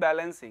field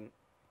balancing,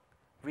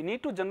 we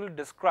need to generally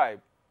describe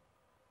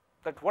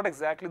that what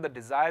exactly the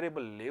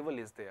desirable level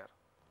is there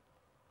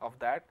of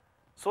that,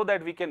 so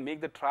that we can make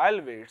the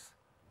trial weights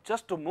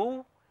just to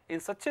move in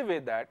such a way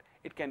that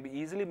it can be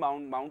easily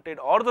mounted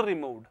or the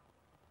removed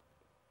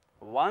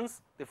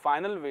once the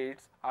final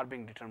weights are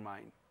being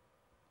determined.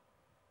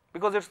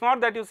 Because it is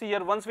not that you see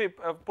here once we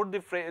put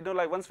the frame,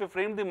 once we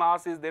frame the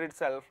mass is there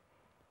itself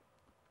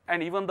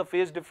and even the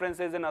phase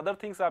differences and other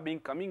things are being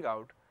coming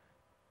out,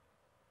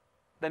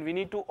 then we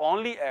need to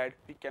only add,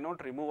 we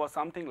cannot remove or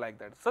something like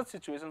that. Such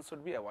situations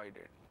should be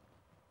avoided.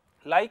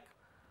 Like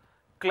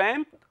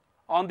clamp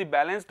on the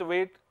balanced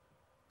weight,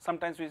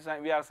 sometimes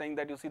we are saying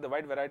that you see the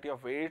wide variety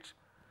of weights,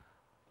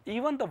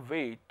 even the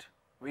weight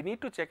we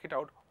need to check it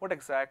out what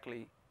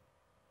exactly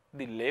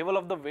the level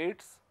of the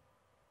weights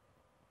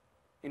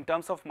in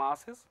terms of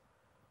masses,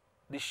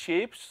 the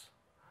shapes,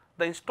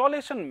 the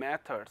installation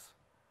methods,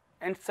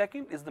 and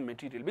second is the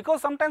material,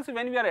 because sometimes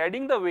when we are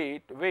adding the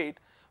weight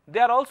they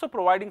are also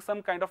providing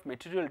some kind of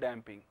material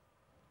damping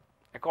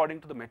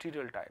according to the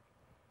material type.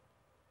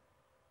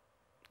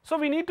 So,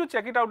 we need to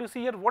check it out, you see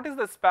here what is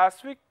the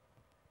specific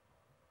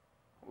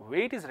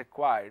weight is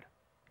required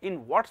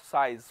in what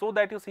size, so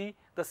that you see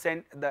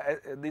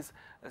these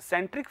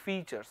centric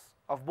features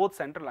of both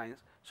center lines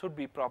should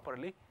be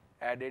properly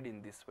added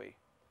in this way.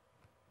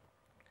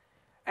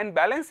 And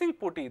balancing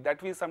putty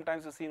that we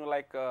sometimes you see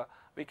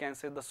we can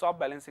say the soft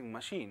balancing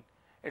machine,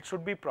 it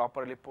should be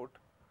properly put.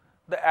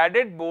 The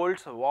added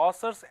bolts,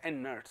 washers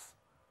and nuts,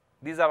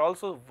 these are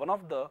also one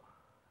of the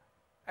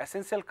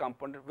essential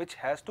component which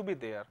has to be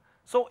there.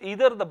 So,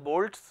 either the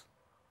bolts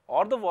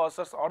or the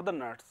washers or the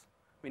nuts,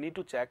 we need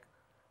to check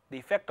the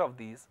effect of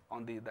these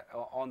on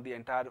the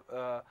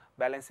entire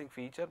balancing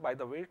feature by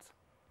the weights,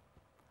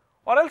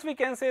 or else we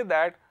can say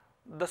that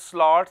the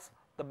slots,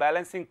 the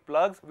balancing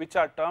plugs which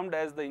are termed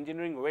as the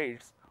engineering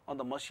weights on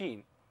the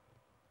machine,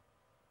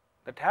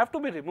 that have to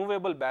be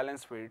removable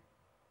balance weight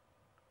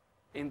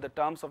in the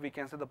terms of we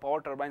can say the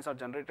power turbines or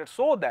generators,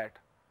 so that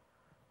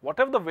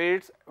whatever the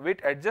weight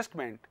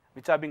adjustment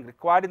which are being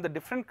required in the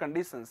different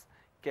conditions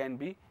can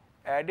be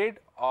added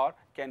or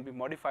can be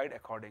modified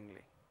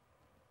accordingly.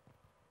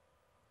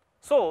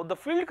 So, the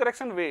field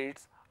correction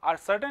weights are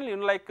certainly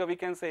we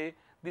can say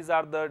these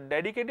are the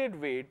dedicated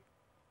weight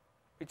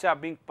which are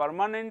being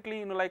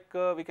permanently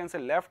we can say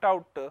left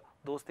out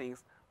those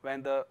things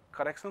when the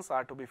corrections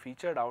are to be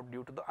featured out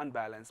due to the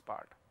unbalanced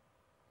part.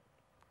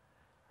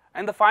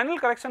 And the final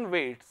correction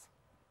weights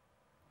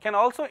can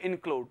also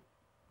include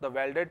the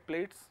welded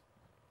plates,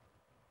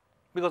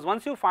 because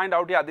once you find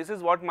out this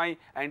is what my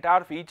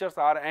entire features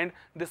are and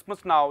this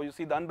much now you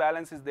see the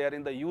unbalance is there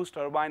in the used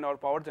turbine or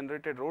power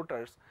generated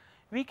rotors,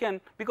 we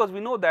can, because we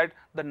know that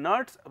the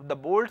nuts, the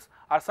bolts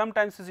are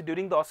sometimes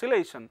during the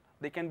oscillation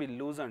they can be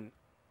loosened.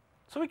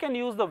 So, we can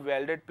use the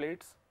welded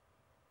plates,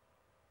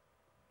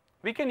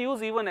 we can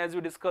use even as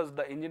we discussed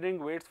the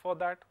engineering weights for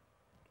that.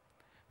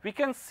 We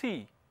can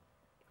see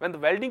when the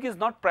welding is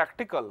not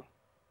practical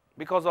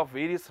because of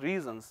various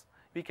reasons,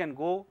 we can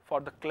go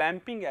for the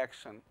clamping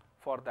action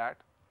for that.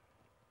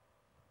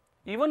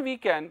 Even we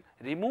can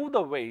remove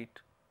the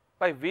weight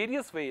by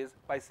various ways,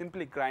 by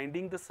simply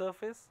grinding the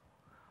surface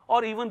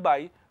or even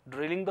by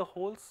drilling the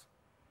holes,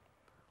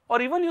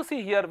 or even you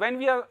see here when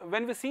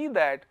we see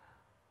that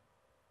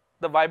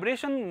the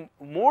vibration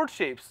mode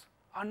shapes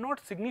are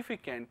not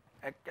significant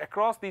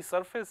across these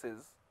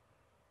surfaces,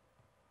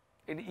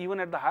 even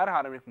at the higher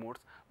harmonic modes,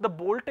 the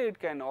bolted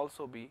can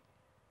also be,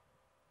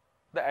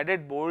 the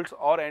added bolts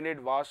or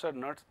added washer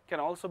nuts can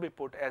also be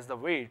put as the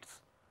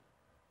weights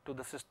to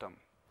the system.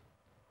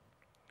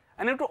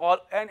 And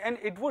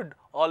it would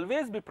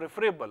always be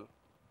preferable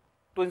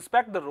to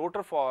inspect the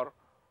rotor for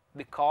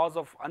the cause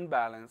of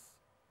unbalance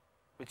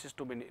which is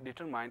to be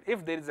determined.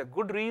 If there is a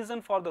good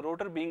reason for the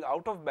rotor being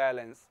out of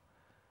balance,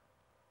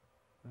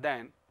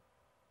 then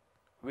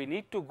we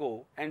need to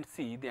go and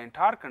see the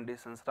entire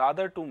conditions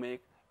rather to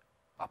make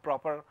a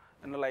proper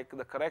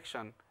the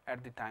correction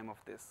at the time of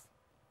this.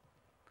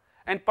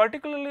 And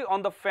particularly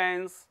on the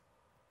fans,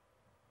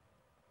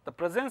 the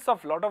presence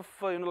of lot of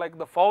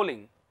the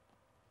fouling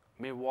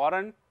may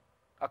warrant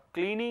a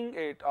cleaning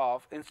it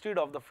off instead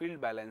of the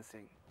field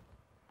balancing,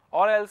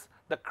 or else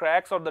the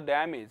cracks or the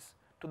damage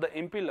to the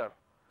impeller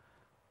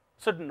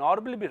should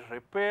normally be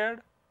repaired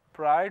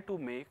prior to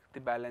make the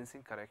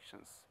balancing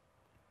corrections.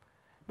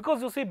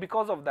 Because you see,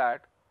 because of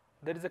that,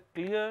 there is a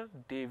clear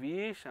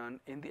deviation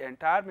in the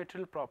entire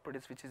material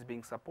properties which is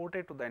being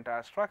supported to the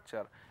entire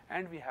structure,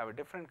 and we have a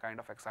different kind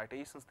of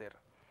excitations there.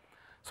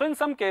 So in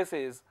some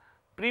cases,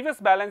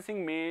 previous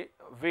balancing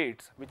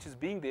weights which is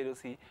being there, you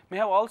see, may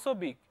have also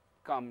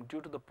become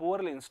due to the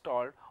poorly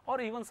installed,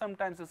 or even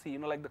sometimes you see,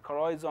 like the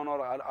corrosion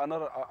or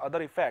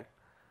other effect,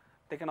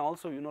 they can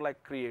also,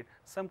 like create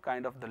some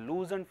kind of the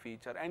loosened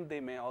feature, and they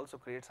may also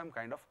create some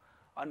kind of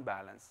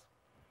unbalance.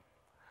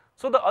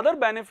 So the other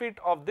benefit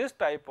of this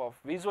type of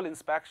visual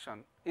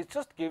inspection is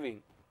just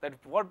giving that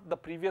what the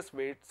previous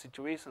weight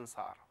situations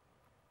are,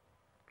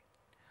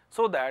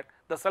 so that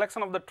the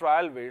selection of the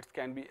trial weights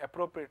can be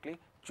appropriately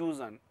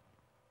chosen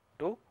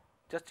to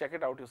just check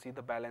it out, you see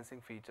the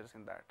balancing features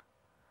in that.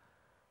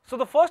 So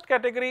the first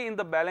category in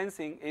the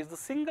balancing is the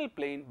single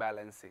plane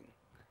balancing,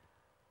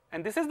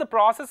 and this is the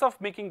process of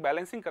making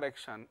balancing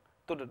correction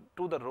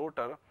to the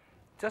rotor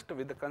just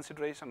with the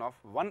consideration of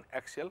one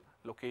axial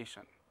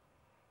location.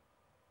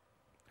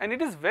 And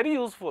it is very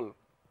useful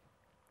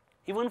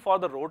even for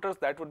the rotors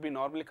that would be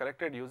normally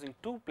corrected using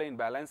two plane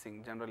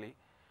balancing generally,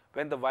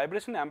 when the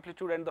vibration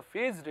amplitude and the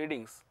phase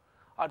readings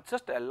are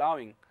just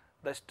allowing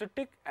the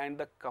static and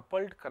the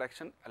coupled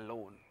correction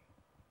alone.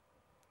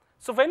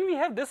 So when we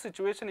have this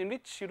situation in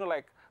which,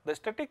 like the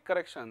static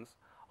corrections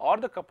or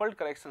the coupled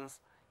corrections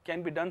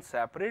can be done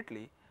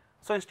separately,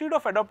 so instead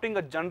of adopting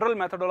a general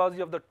methodology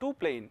of the two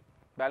plane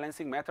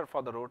balancing method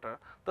for the rotor,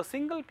 the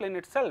single plane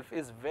itself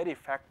is very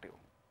effective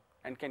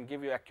and can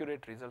give you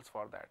accurate results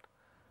for that.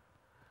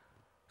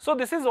 So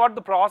this is what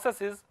the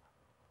process is.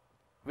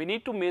 We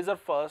need to measure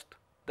first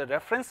the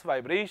reference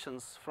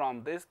vibrations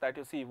from this, that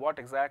you see what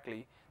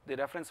exactly the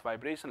reference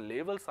vibration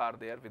levels are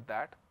there with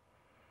that.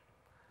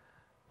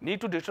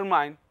 Need to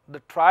determine the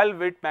trial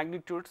weight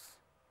magnitudes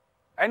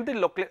and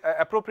the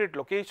appropriate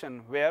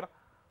location where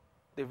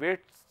the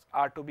weights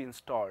are to be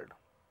installed.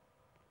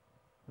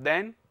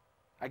 Then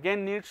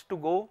again needs to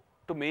go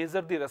to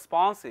measure the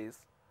responses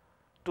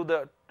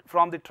to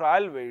from the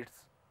trial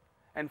weights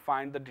and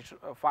find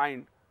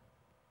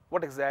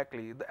what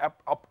exactly the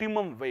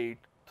optimum weight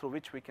through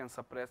which we can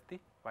suppress the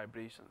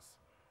vibrations.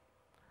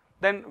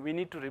 Then we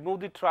need to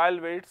remove the trial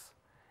weights,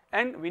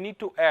 and we need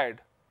to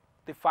add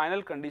the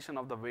final condition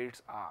of the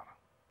weights are.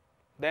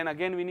 Then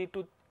again we need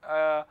to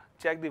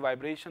check the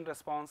vibration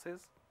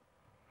responses,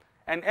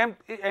 and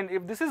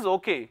if this is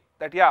okay,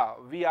 that yeah,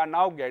 we are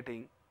now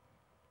getting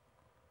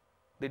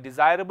the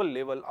desirable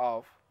level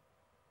of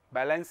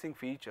balancing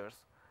features,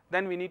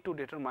 then we need to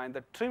determine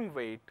the trim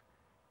weight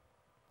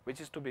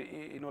which is to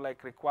be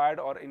like required,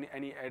 or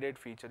any added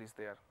feature is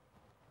there,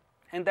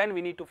 and then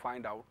we need to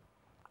find out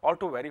or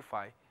to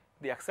verify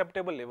the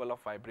acceptable level of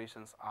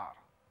vibrations are.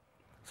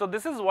 So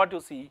this is what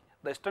you see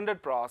the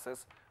standard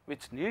process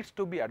which needs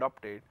to be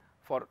adopted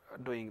for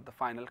doing the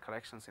final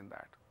corrections in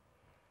that.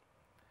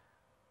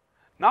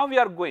 Now we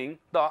are going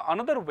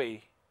another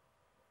way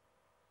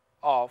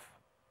of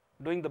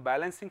doing the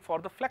balancing for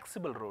the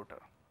flexible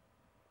rotor.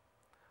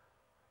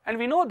 And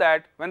we know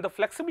that when the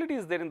flexibility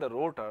is there in the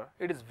rotor,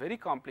 it is very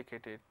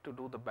complicated to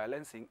do the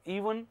balancing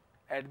even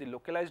at the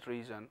localized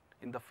region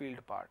in the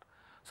field part.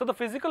 So the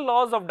physical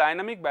laws of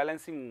dynamic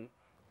balancing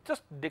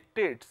just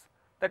dictates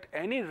that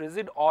any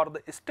rigid or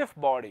the stiff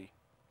body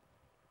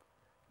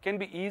can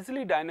be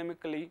easily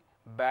dynamically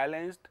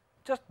balanced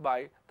just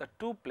by the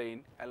two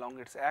plane along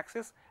its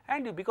axis,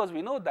 and because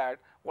we know that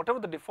whatever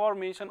the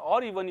deformation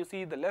or even you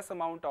see the less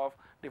amount of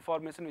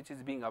deformation which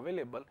is being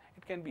available,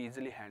 it can be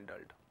easily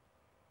handled.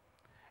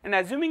 And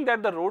assuming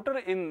that the rotor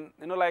in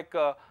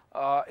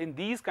in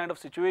these kind of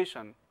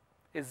situation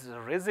is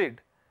rigid,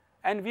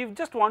 and we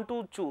just want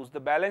to choose the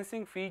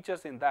balancing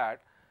features in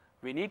that,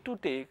 we need to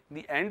take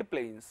the end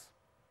planes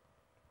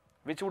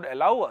which would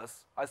allow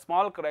us a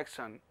small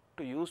correction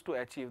to use to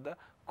achieve the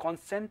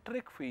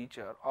concentric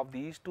feature of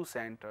these two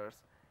centers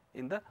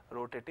in the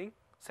rotating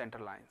center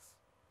lines.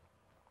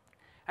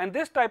 And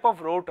this type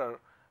of rotor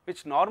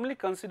which normally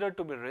considered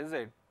to be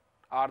rigid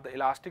are the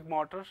elastic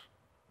motors,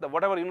 the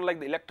whatever like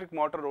the electric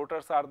motor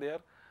rotors are there,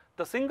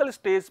 the single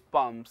stage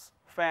pumps,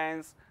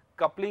 fans,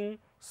 coupling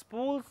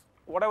spools,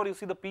 whatever you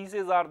see the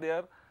pieces are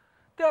there,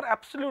 they are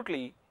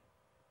absolutely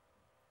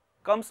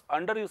comes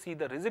under you see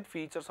the rigid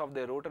features of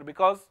the rotor,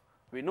 because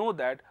we know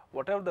that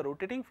whatever the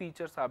rotating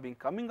features are being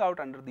coming out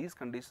under these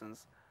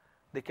conditions,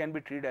 they can be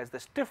treated as the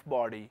stiff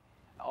body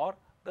or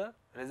the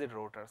rigid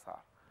rotors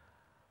are.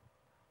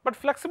 But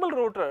flexible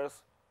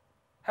rotors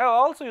have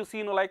also you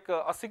see like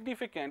a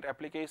significant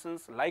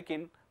applications, like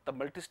in the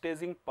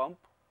multi-staging pump,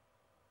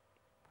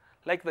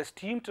 like the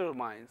steam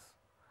turbines,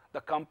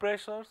 the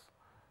compressors,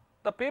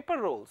 the paper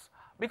rolls,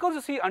 because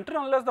you see until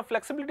and unless the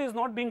flexibility is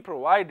not being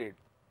provided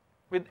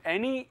with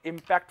any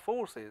impact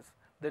forces,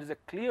 there is a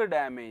clear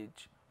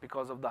damage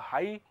because of the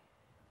high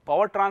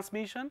power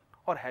transmission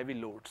or heavy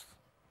loads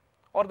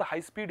or the high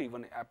speed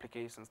even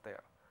applications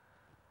there.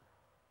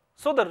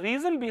 So the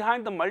reason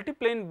behind the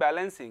multi-plane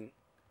balancing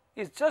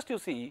is just you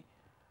see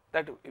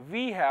that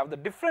we have the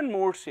different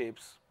mode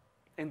shapes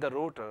in the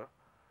rotor,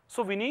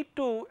 So, we need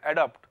to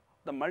adopt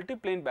the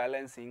multiplane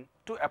balancing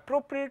to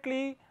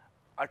appropriately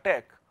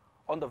attack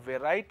on the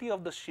variety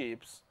of the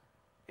shapes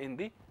in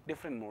the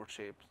different mode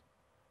shapes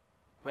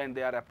when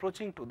they are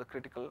approaching to the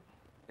critical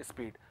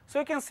speed. So,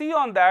 you can see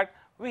on that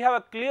we have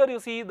a clear,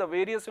 you see the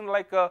various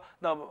the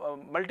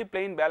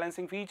multiplane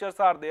balancing features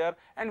are there,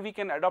 and we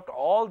can adopt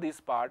all these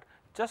part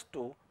just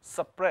to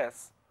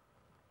suppress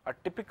a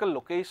typical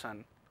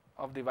location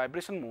of the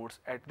vibration modes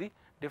at the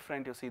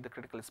different, you see, the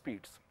critical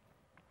speeds.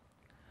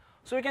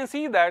 So, you can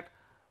see that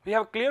we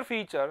have a clear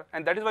feature,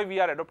 and that is why we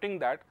are adopting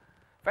that.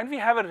 When we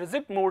have a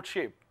rigid mode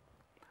shape,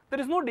 there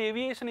is no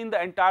deviation in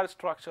the entire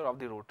structure of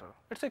the rotor,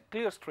 it is a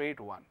clear straight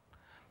one.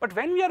 But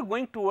when we are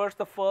going towards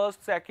the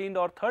first, second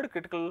or third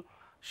critical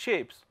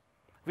shapes,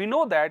 we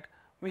know that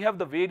we have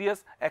the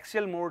various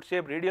axial mode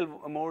shape, radial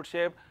mode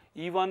shape,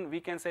 even we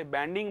can say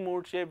banding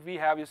mode shape, we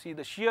have, you see,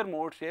 the shear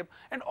mode shape,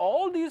 and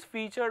all these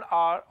features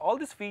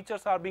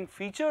are being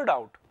featured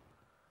out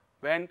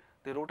when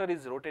the rotor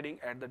is rotating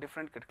at the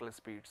different critical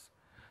speeds.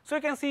 So,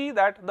 you can see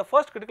that the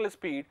first critical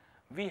speed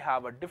we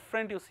have a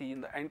different, you see, in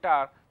the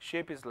entire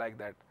shape is like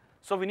that.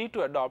 So, we need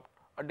to adopt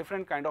a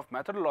different kind of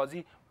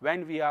methodology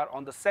when we are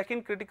on the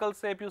second critical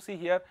shape. You see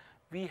here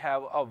we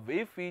have a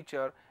wave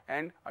feature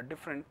and a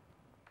different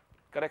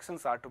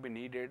corrections are to be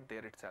needed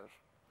there itself.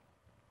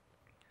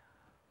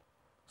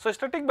 So,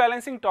 static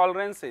balancing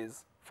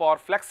tolerances for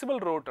flexible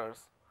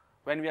rotors,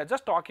 when we are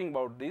just talking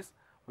about this,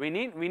 we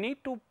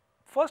need to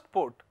first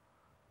put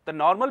the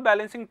normal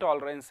balancing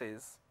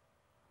tolerances,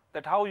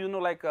 that how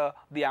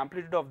the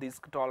amplitude of these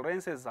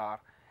tolerances are,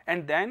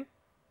 and then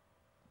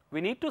we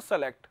need to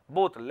select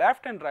both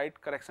left and right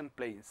correction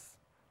planes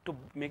to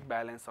make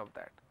balance of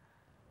that.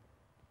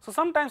 So,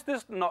 sometimes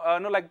this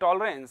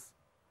tolerance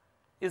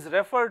is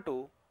referred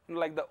to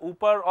like the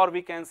upper, or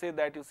we can say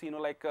that, you see,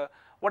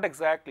 what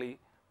exactly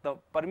the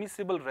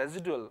permissible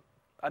residual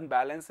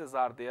unbalances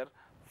are there,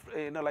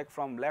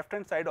 from left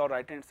hand side or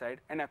right hand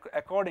side, and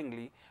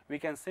accordingly we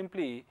can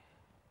simply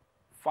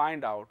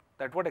find out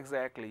that what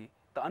exactly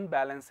the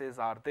unbalances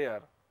are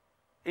there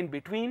in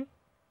between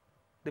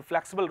the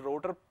flexible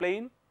rotor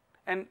plane,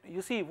 and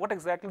you see what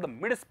exactly the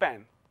mid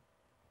span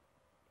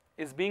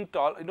is being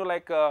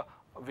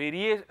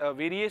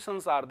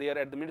variations are there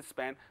at the mid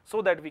span,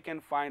 so that we can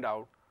find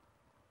out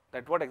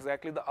that what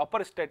exactly the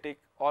upper static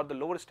or the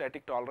lower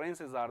static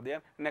tolerances are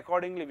there, and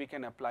accordingly we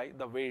can apply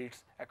the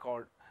weights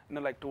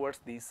towards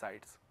these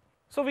sides.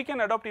 So, we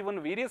can adopt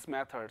even various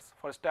methods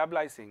for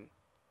stabilizing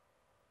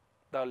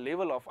the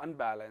level of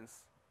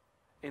unbalance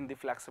in the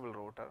flexible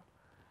rotor,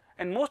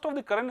 and most of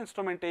the current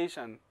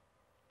instrumentation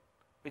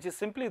which is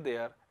simply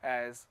there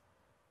as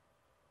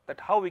that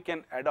how we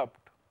can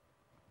adopt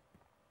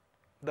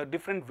the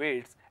different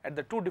weights at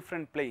the two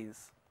different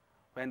planes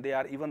when they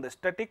are even the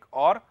static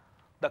or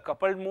the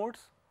coupled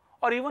modes,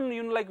 or even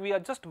we are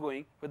just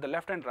going with the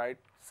left and right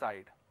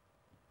side.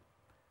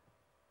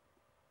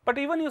 But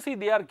even you see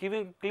they are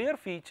giving clear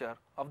feature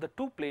of the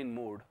two plane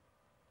mode,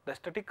 the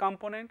static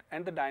component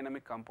and the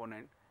dynamic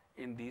component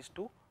in these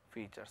two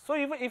features. So,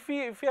 if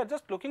we are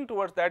just looking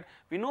towards that,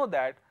 we know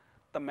that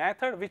the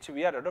method which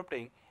we are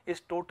adopting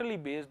is totally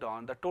based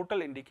on the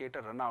total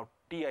indicator runout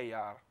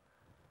TIR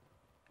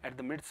at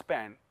the mid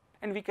span,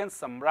 and we can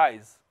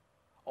summarize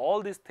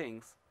all these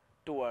things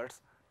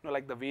towards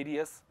the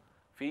various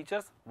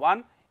features.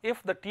 One,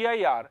 if the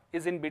TIR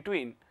is in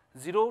between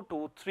 0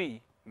 to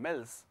 3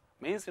 mils,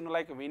 means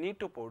we need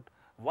to put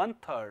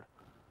 1/3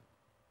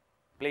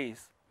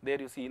 place there,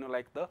 you see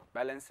the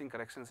balancing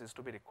corrections is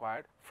to be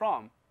required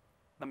from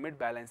the mid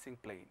balancing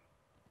plane.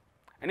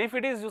 And if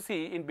it is, you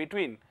see, in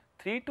between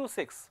 3 to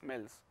 6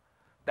 mils,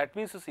 that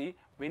means, you see,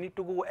 we need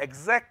to go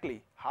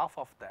exactly half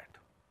of that,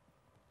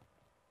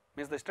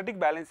 means the static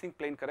balancing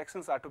plane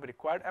corrections are to be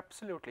required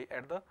absolutely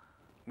at the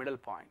middle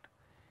point.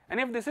 And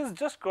if this is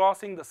just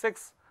crossing the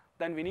 6,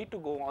 then we need to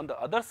go on the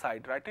other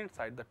side, right hand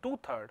side, the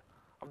 2/3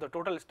 of the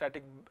total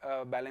static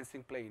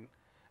balancing plane,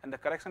 and the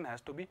correction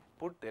has to be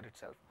put there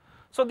itself.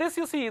 So, this,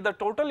 you see, the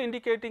total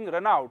indicating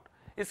runout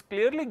is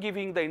clearly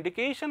giving the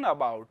indication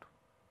about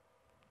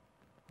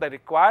the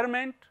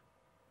requirement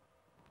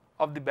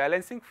of the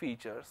balancing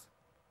features,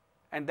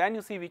 and then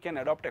you see we can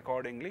adopt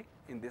accordingly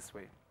in this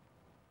way.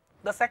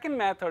 The second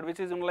method, which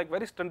is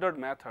very standard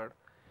method,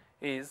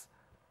 is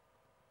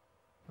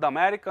the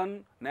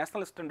American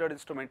National Standard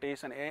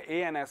Instrumentation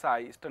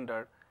ANSI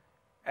standard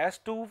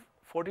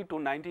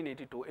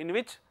S242/1982, in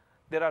which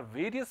there are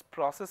various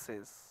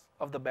processes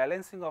of the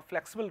balancing of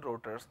flexible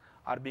rotors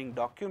are being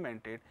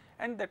documented,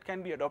 and that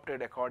can be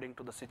adopted according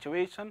to the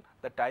situation,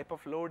 the type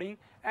of loading,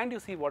 and you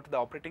see what the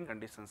operating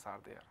conditions are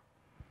there.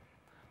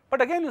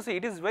 But again, you see,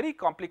 it is very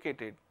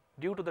complicated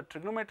due to the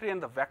trigonometry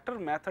and the vector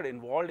method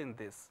involved in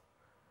this,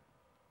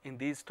 in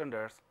these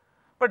standards.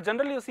 But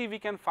generally, you see, we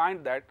can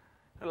find that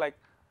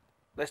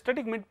the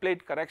static mid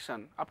plate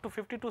correction up to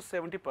 50 to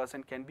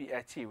 70% can be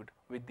achieved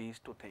with these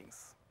two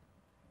things.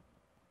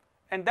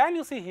 And then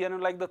you see here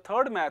the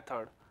third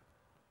method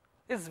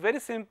is very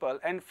simple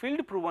and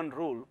field proven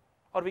rule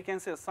or we can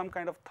say some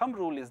kind of thumb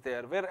rule is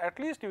there, where at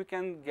least you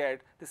can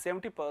get the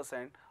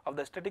 70% of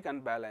the static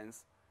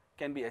unbalance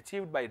can be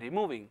achieved by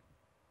removing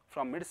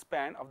from mid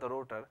span of the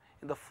rotor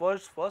in the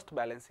first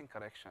balancing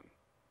correction.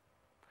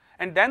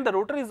 And then the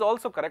rotor is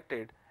also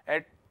corrected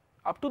at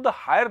up to the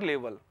higher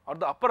level or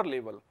the upper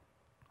level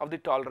of the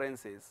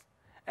tolerances,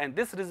 and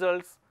this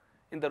results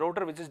in the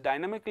rotor which is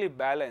dynamically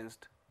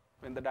balanced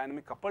when the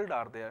dynamic coupled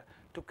are there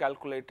to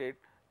calculate it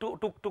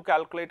to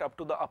calculate up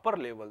to the upper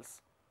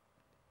levels.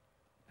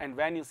 And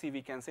when you see,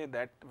 we can say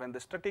that when the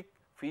static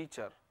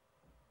feature,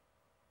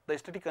 the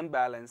static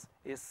unbalance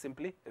is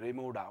simply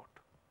removed out.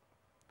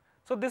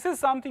 So this is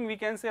something we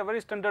can say a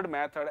very standard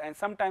method, and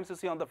sometimes you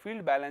see on the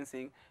field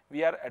balancing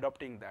we are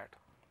adopting that.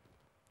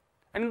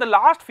 And in the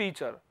last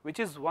feature, which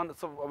is one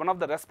of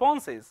the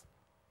responses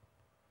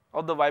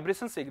of the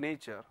vibration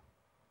signature,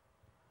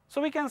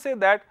 so we can say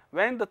that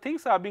when the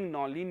things are being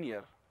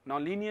nonlinear,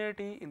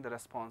 nonlinearity in the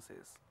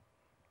responses.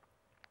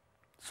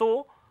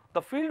 So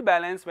the field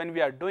balance, when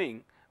we are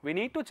doing, we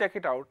need to check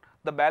it out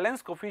the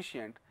balance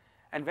coefficient,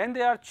 and when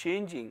they are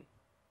changing,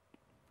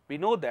 we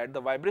know that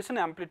the vibration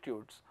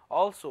amplitudes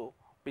also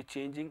be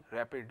changing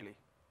rapidly.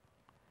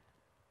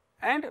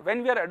 And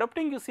when we are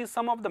adopting, you see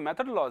some of the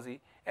methodology,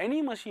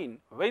 any machine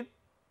with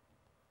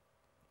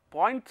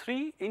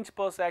 0.3 inch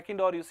per second,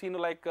 or you see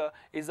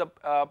is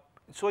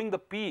showing the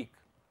peak,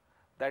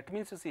 that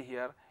means you see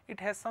here it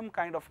has some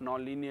kind of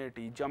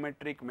nonlinearity,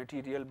 geometric,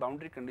 material,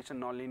 boundary condition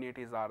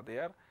nonlinearities are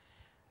there.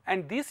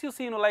 And this you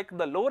see like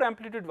the lower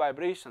amplitude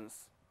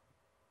vibrations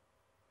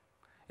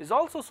is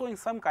also showing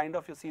some kind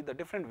of, you see, the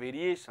different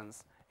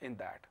variations in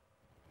that.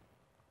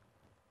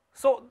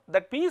 So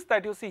that means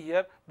that you see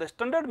here the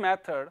standard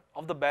method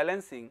of the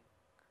balancing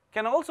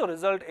can also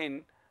result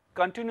in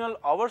continual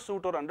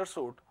overshoot or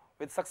undershoot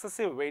with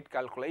successive weight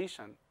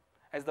calculation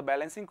as the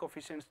balancing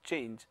coefficients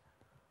change,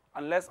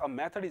 unless a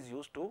method is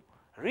used to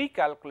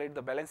recalculate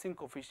the balancing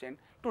coefficient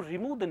to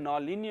remove the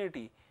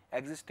nonlinearity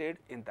existed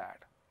in that.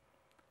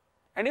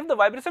 And if the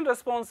vibration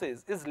response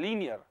is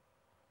linear,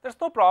 there is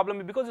no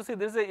problem, because you see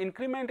there is a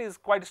increment is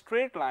quite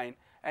straight line,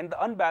 and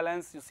the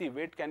unbalance, you see,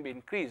 weight can be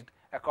increased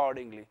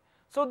accordingly.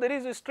 So there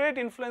is a straight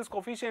influence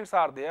coefficients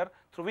are there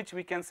through which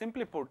we can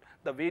simply put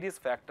the various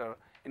factor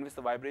in which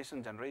the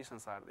vibration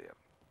generations are there.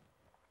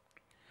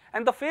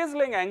 And the phase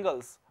lag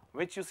angles,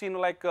 which you see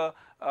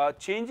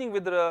changing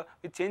with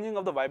changing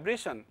of the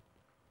vibration,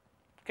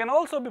 can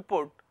also be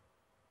put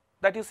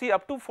that you see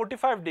up to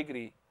 45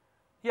 degree.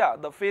 Yeah,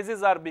 the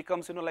phases are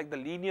becomes like the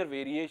linear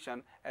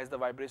variation as the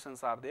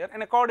vibrations are there,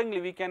 and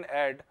accordingly we can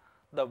add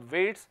the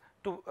weights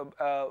to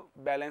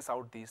balance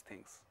out these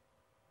things.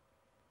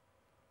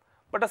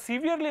 But a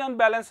severely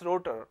unbalanced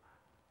rotor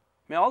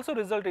may also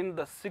result in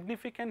the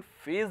significant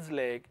phase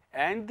lag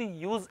and the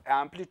use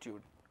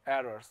amplitude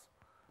errors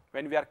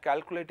when we are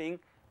calculating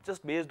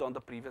just based on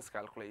the previous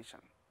calculation.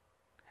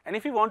 And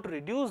if we want to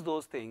reduce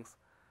those things,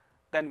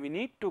 then we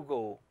need to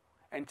go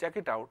and check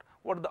it out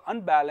what the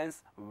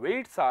unbalanced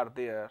weights are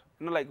there,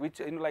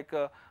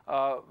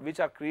 which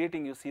are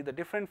creating, you see, the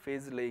different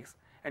phase lags,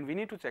 and we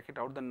need to check it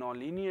out the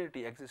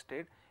nonlinearity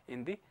existed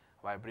in the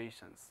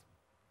vibrations.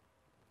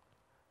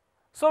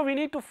 So we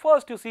need to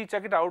first, you see,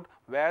 check it out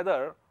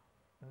whether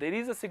there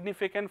is a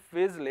significant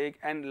phase lag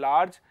and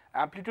large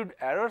amplitude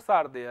errors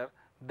are there.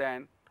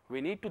 Then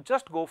we need to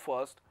just go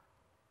first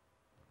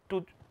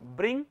to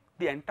bring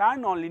the entire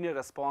nonlinear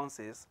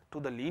responses to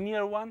the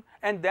linear one,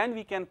 and then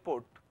we can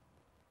put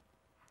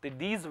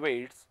these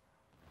weights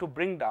to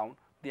bring down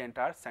the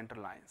entire center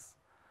lines.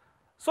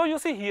 So you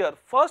see here,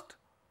 first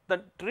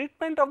the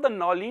treatment of the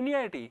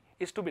nonlinearity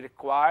is to be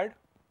required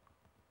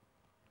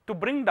to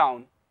bring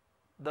down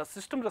the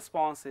system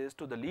responses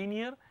to the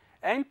linear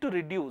and to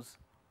reduce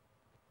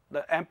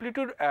the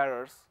amplitude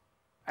errors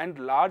and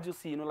large, you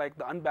see, like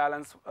the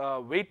unbalanced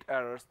weight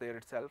errors there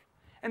itself,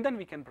 and then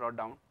we can brought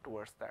down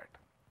towards that.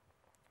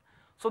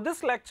 So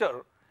this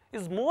lecture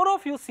is more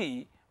of, you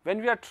see, when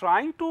we are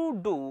trying to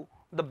do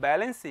the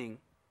balancing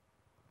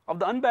of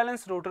the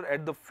unbalanced rotor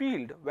at the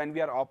field, when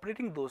we are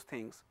operating those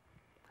things,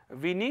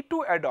 we need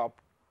to adopt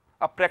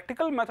a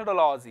practical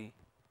methodology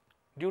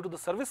due to the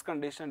service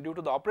condition, due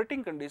to the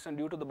operating condition,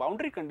 due to the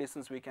boundary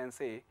conditions, we can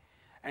say,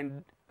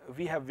 and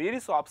we have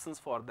various options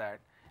for that,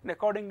 and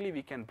accordingly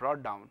we can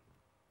brought down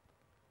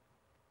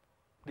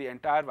the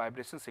entire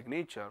vibration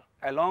signature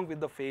along with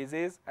the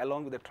phases,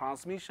 along with the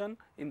transmission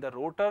in the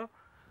rotor,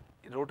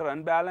 rotor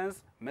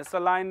unbalance,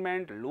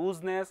 misalignment,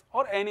 looseness,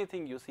 or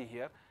anything you see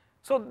here.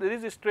 So there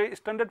is a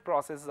standard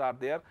processes are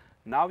there.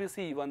 Now you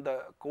see even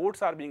the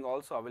codes are being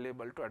also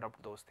available to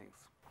adopt those things.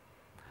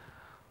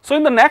 So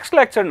in the next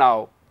lecture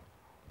now,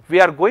 we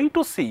are going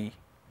to see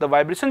the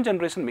vibration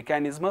generation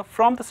mechanism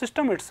from the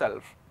system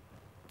itself,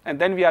 and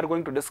then we are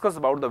going to discuss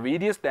about the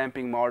various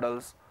damping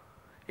models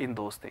in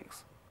those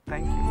things.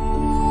 Thank you.